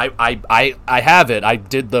 I have it. I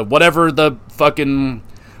did whatever the fucking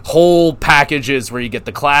whole package is, where you get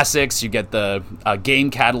the classics, you get the game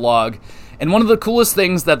catalog, and one of the coolest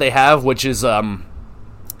things that they have, which is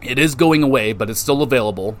it is going away, but it's still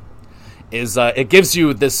available, is it gives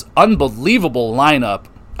you this unbelievable lineup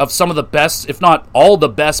of some of the best, if not all the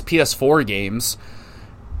best PS4 games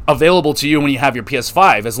available to you when you have your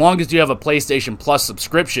PS5. As long as you have a PlayStation Plus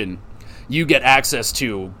subscription, you get access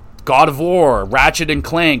to God of War, Ratchet &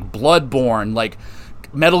 Clank, Bloodborne, like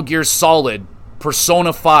Metal Gear Solid,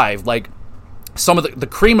 Persona 5, like some of the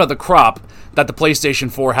cream of the crop that the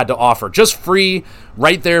PlayStation 4 had to offer. Just free,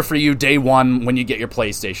 right there for you day one when you get your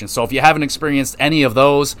PlayStation. So if you haven't experienced any of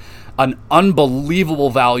those, an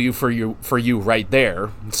unbelievable value for you right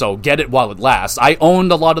there. So get it while it lasts. I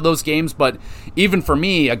owned a lot of those games, but even for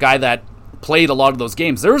me, a guy that played a lot of those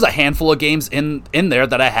games, there was a handful of games in there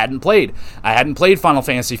that I hadn't played. I hadn't played Final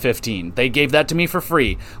Fantasy 15. They gave that to me for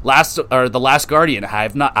free. The Last Guardian,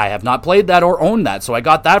 I have not played that or owned that, so I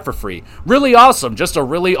got that for free. Really awesome. Just a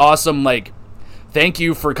really awesome, like, thank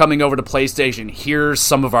you for coming over to PlayStation. Here's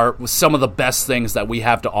some of the best things that we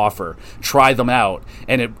have to offer. Try them out.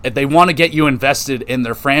 And they want to get you invested in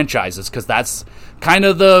their franchises, because that's kind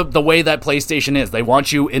of the way that PlayStation is. They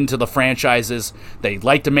want you into the franchises. They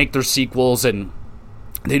like to make their sequels, and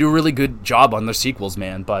they do a really good job on their sequels,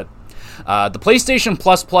 man. But the PlayStation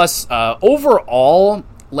Plus, overall,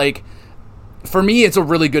 like, for me, it's a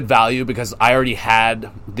really good value because I already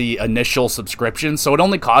had the initial subscription, so it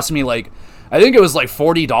only cost me, like, I think it was like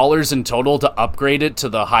 $40 in total to upgrade it to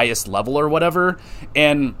the highest level or whatever.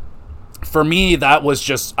 And for me, that was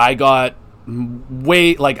just, I got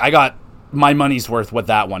my money's worth with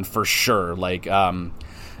that one for sure. Like,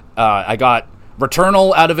 I got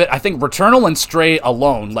Returnal out of it. I think Returnal and Stray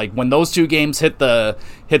alone, like when those two games hit the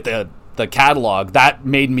catalog, that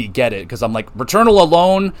made me get it, because I'm like, Returnal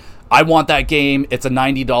alone, I want that game. It's a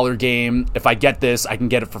 $90 game. If I get this, I can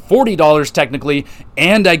get it for $40 technically,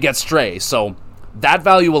 and I get Stray. So that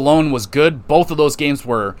value alone was good. Both of those games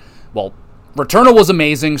were, well, Returnal was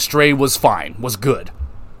amazing. Stray was fine, was good.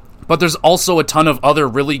 But there's also a ton of other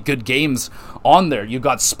really good games on there. You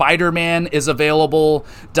got Spider-Man is available,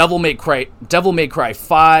 Devil May Cry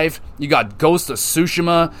 5, you got Ghost of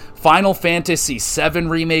Tsushima, Final Fantasy VII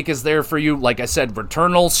Remake is there for you. Like I said,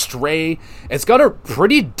 Returnal, Stray. It's got a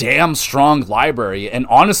pretty damn strong library, and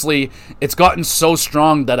honestly, it's gotten so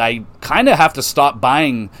strong that I kind of have to stop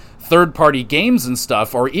buying third-party games and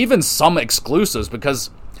stuff, or even some exclusives,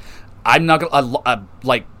 because I'm not gonna,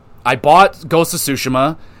 I bought Ghost of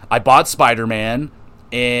Tsushima, I bought Spider-Man,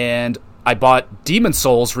 and I bought Demon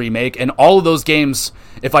Souls Remake, and all of those games,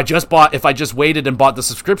 if I just waited and bought the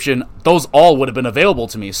subscription, those all would have been available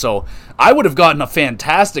to me. So I would have gotten a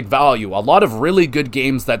fantastic value. A lot of really good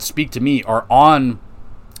games that speak to me are on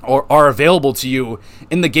or are available to you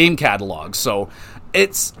in the game catalog. So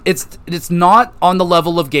it's not on the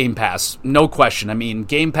level of Game Pass, no question. I mean,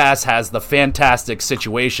 Game Pass has the fantastic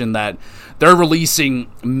situation that they're releasing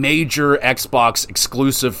major Xbox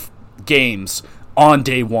exclusive games on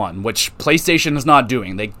day one, which PlayStation is not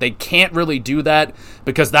doing. They can't really do that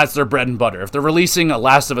because that's their bread and butter. If they're releasing a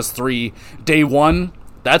Last of Us 3 day one,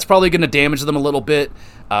 that's probably going to damage them a little bit.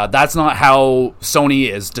 That's not how Sony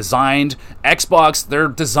is designed. Xbox, they're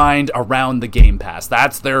designed around the Game Pass.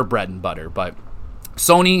 That's their bread and butter. But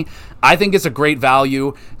Sony, I think it's a great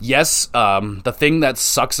value. Yes, the thing that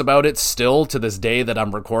sucks about it still to this day that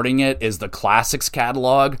I'm recording it is the Classics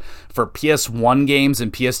catalog for PS1 games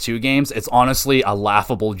and PS2 games. It's honestly a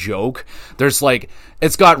laughable joke.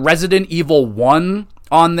 It's got Resident Evil 1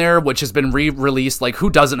 on there, which has been re-released. Like, who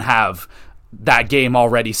doesn't have that game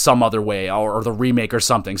already some other way, or the remake or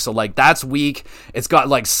something? So like, that's weak. It's got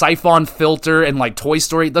like Siphon Filter and like Toy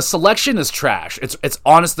Story. The selection is trash. It's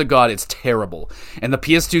honest to God, it's terrible. And the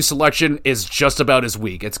PS2 selection is just about as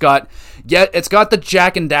weak. It's got the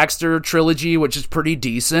Jack and Daxter trilogy, which is pretty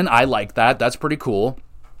decent. I like that. That's pretty cool.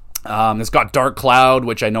 It's got Dark Cloud,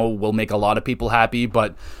 which I know will make a lot of people happy,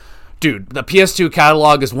 but dude, the PS2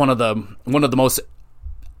 catalog is one of the most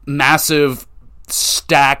massive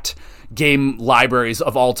stacked game libraries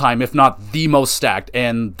of all time, if not the most stacked,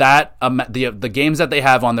 and that the games that they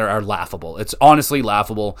have on there are laughable. It's honestly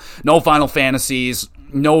laughable. No Final Fantasies,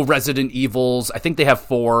 no Resident Evils. I think they have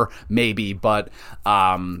 4 maybe, but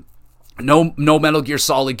no Metal Gear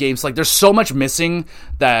Solid games. Like, there's so much missing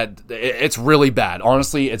that it's really bad.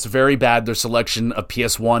 Honestly, it's very bad, their selection of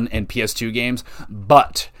PS1 and PS2 games,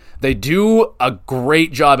 but they do a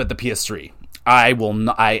great job at the PS3.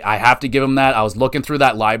 I have to give them that. I was looking through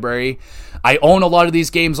that library. I own a lot of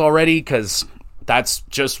these games already because that's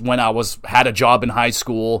just when I had a job in high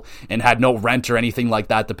school and had no rent or anything like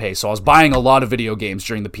that to pay. So I was buying a lot of video games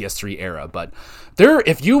during the PS3 era. But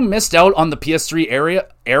if you missed out on the PS3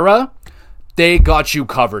 era, they got you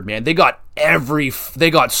covered, man. They got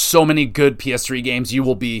so many good PS3 games. You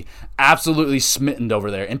will be absolutely smitten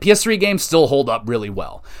over there. And PS3 games still hold up really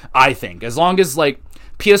well, I think. As long as like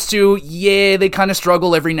PS2, yeah, they kind of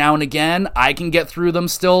struggle every now and again. I can get through them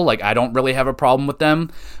still. Like, I don't really have a problem with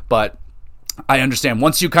them. But I understand,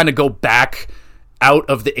 once you kind of go back out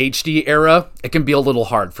of the HD era, it can be a little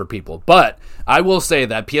hard for people. But I will say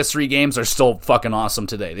that PS3 games are still fucking awesome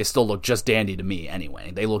today. They still look just dandy to me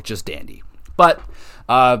anyway. They look just dandy. But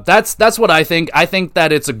that's what I think. I think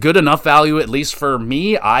that it's a good enough value, at least for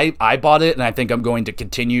me. I bought it, and I think I'm going to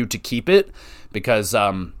continue to keep it because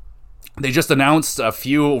they just announced a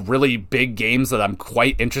few really big games that I'm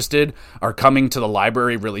quite interested are coming to the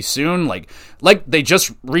library really soon. Like they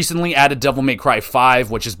just recently added Devil May Cry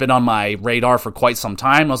 5, which has been on my radar for quite some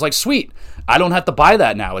time. I was like, sweet, I don't have to buy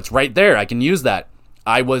that now. It's right there. I can use that.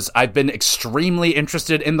 I've been extremely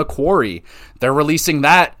interested in The Quarry. They're releasing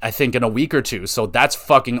that, I think, in a week or two. So that's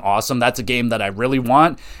fucking awesome. That's a game that I really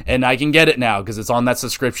want, and I can get it now because it's on that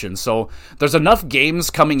subscription. So there's enough games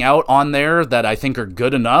coming out on there that I think are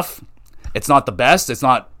good enough. It's not the best. It's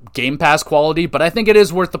not Game Pass quality, but I think it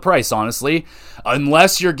is worth the price, honestly.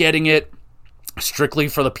 Unless you're getting it strictly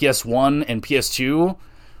for the PS1 and PS2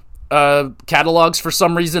 catalogs for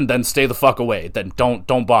some reason, then stay the fuck away. Then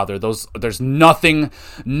don't bother. There's nothing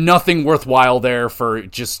worthwhile there for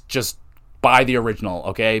just buy the original,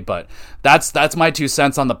 okay? But that's my 2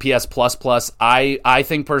 cents on the PS Plus. I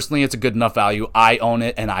think personally it's a good enough value. I own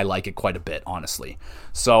it and I like it quite a bit, honestly.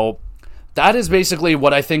 So that is basically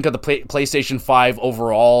what I think of the PlayStation 5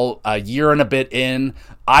 overall. A year and a bit in,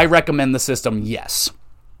 I recommend the system, yes.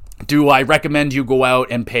 Do I recommend you go out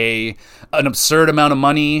and pay an absurd amount of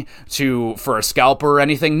money for a scalper or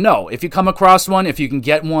anything? No. If you come across one, if you can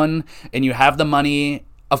get one and you have the money,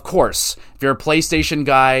 of course. If you're a PlayStation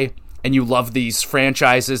guy, and you love these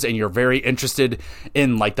franchises and you're very interested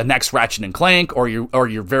in like the next Ratchet and Clank, or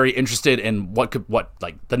you're very interested in what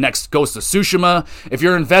the next Ghost of Tsushima, if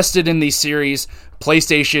you're invested in these series,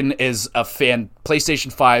 PlayStation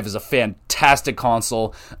 5 is a fantastic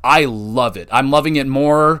console. I love it. I'm loving it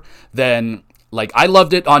more than, like, I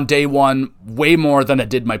loved it on day one way more than I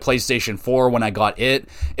did my PlayStation 4 when I got it.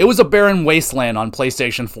 It was a barren wasteland on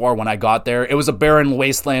PlayStation 4 when I got there. It was a barren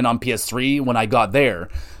wasteland on PS3 when I got there.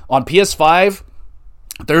 On PS5,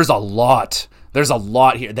 there's a lot. There's a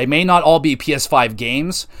lot here. They may not all be PS5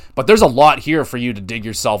 games, but there's a lot here for you to dig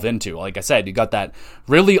yourself into. Like I said, you got that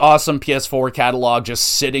really awesome PS4 catalog just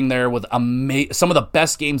sitting there with some of the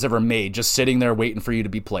best games ever made, just sitting there waiting for you to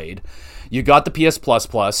be played. You got the PS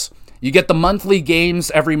Plus. You get the monthly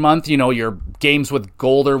games every month, your games with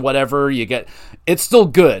gold or whatever. It's still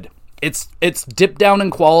good. It's dipped down in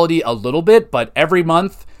quality a little bit, but every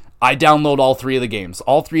month I download all 3 of the games.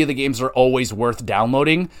 All 3 of the games are always worth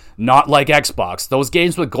downloading, not like Xbox. Those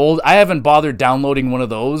games with gold, I haven't bothered downloading one of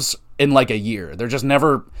those in like a year.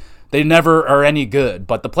 They never are any good.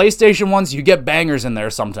 But the PlayStation ones, you get bangers in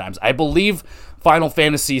there sometimes. I believe Final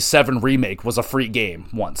Fantasy VII Remake was a free game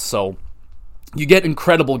once, so you get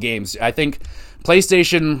incredible games. I think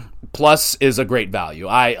PlayStation Plus is a great value.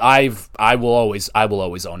 I will always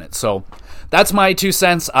own it. So that's my 2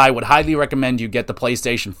 cents. I would highly recommend you get the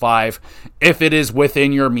PlayStation 5 if it is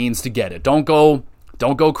within your means to get it. Don't go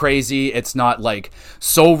crazy. It's not like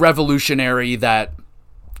so revolutionary that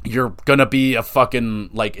you're gonna be a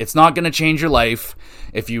fucking, like, it's not gonna change your life.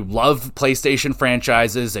 If you love PlayStation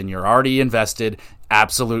franchises and you're already invested,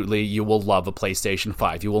 absolutely you will love a PlayStation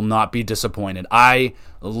 5. You will not be disappointed. I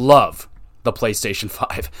love the PlayStation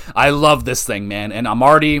 5. I love this thing, man, and I'm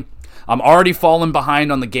already falling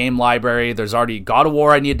behind on the game library. There's already God of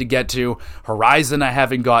War I need to get to, Horizon I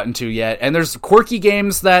haven't gotten to yet, and there's quirky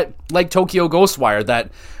games that, like Tokyo Ghostwire, that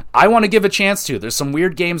I want to give a chance to. There's some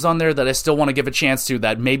weird games on there that I still want to give a chance to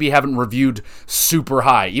that maybe haven't reviewed super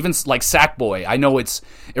high. Even like Sackboy, I know it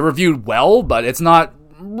reviewed well, but it's not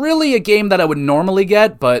really a game that I would normally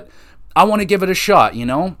get, but I want to give it a shot,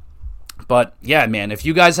 But yeah, man, if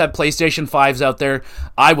you guys have PlayStation 5s out there,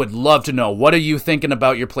 I would love to know. What are you thinking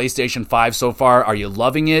about your PlayStation 5 so far? Are you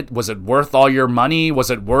loving it? Was it worth all your money?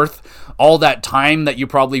 Was it worth all that time that you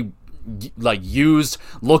probably used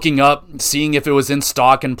looking up, seeing if it was in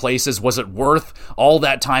stock in places? Was it worth all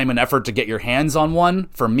that time and effort to get your hands on one?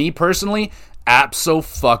 For me personally,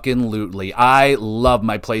 abso-fucking-lutely. I love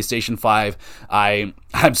my PlayStation 5. I'm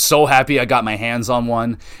so happy I got my hands on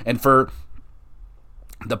one. And for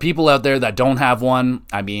the people out there that don't have one,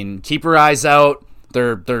 I mean, keep your eyes out.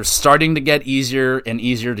 They're starting to get easier and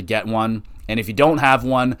easier to get one. And if you don't have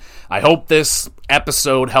one, I hope this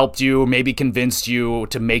episode helped you, maybe convinced you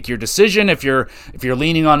to make your decision. If you're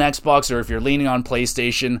leaning on Xbox or if you're leaning on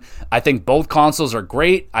PlayStation, I think both consoles are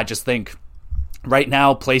great. I just think right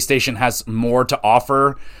now PlayStation has more to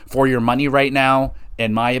offer for your money right now,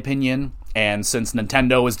 in my opinion. And since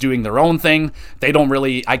Nintendo is doing their own thing, they don't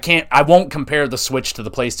really, I won't compare the Switch to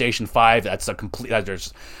the PlayStation 5. That's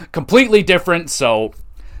completely different. So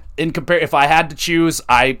if I had to choose,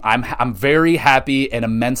 I'm very happy and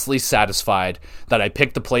immensely satisfied that I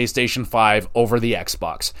picked the PlayStation 5 over the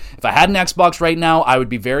Xbox. If I had an Xbox right now, I would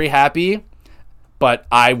be very happy, but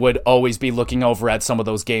I would always be looking over at some of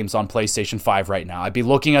those games on PlayStation 5 right now. I'd be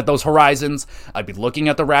looking at those Horizons, I'd be looking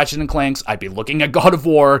at the Ratchet and Clanks, I'd be looking at God of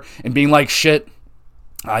War and being like, shit,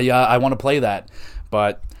 I want to play that.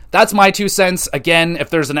 But that's my 2 cents. Again,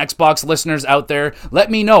 if there's an Xbox listeners out there,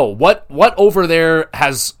 let me know what over there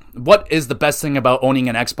what is the best thing about owning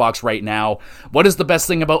an Xbox right now? What is the best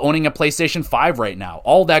thing about owning a PlayStation 5 right now?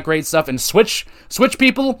 All that great stuff. And Switch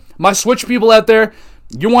people, my Switch people out there,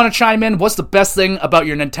 you want to chime in? What's the best thing about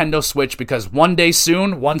your Nintendo Switch? Because one day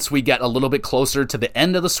soon, once we get a little bit closer to the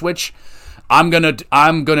end of the Switch, I'm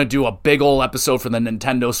gonna do a big ol' episode for the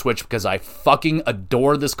Nintendo Switch because I fucking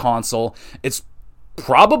adore this console. It's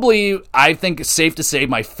probably, I think it's safe to say,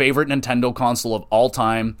 my favorite Nintendo console of all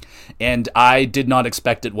time, and I did not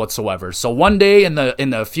expect it whatsoever. So one day in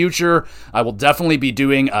the future, I will definitely be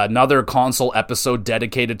doing another console episode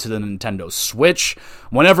dedicated to the Nintendo Switch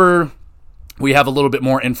whenever we have a little bit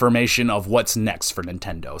more information of what's next for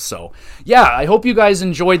Nintendo. So yeah, I hope you guys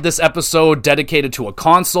enjoyed this episode dedicated to a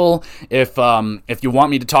console. If you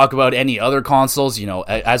want me to talk about any other consoles,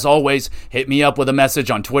 as always, hit me up with a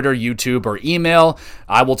message on Twitter, YouTube, or email.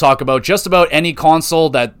 I will talk about just about any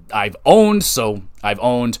console that I've owned. So I've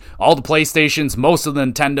owned all the PlayStations, most of the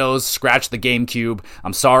Nintendos, scratch the GameCube.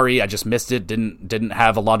 I'm sorry, I just missed it. Didn't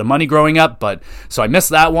have a lot of money growing up, but so I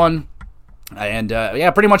missed that one. And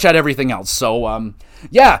pretty much had everything else. So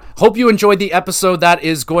hope you enjoyed the episode. That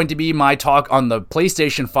is going to be my talk on the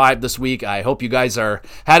PlayStation 5 this week. I hope you guys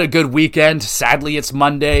had a good weekend. Sadly, it's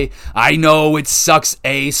Monday. I know it sucks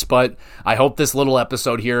ace, but I hope this little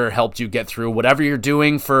episode here helped you get through whatever you're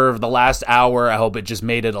doing for the last hour. I hope it just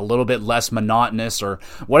made it a little bit less monotonous, or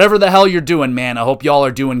whatever the hell you're doing, man. I hope y'all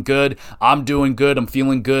are doing good. I'm doing good. I'm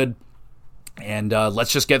feeling good. And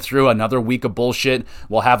let's just get through another week of bullshit.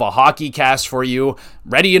 We'll have a hockey cast for you,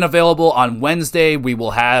 ready and available on Wednesday. We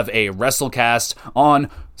will have a WrestleCast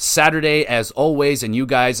on Saturday, as always. And you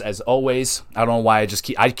guys, as always, I don't know why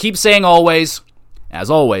I keep saying always. As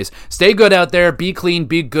always, stay good out there, be clean,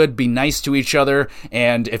 be good, be nice to each other,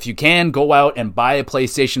 and if you can, go out and buy a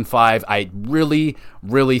PlayStation 5. I really,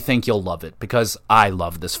 really think you'll love it, because I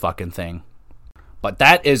love this fucking thing. But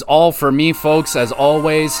that is all for me, folks. As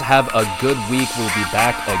always, have a good week. We'll be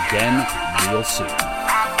back again real soon.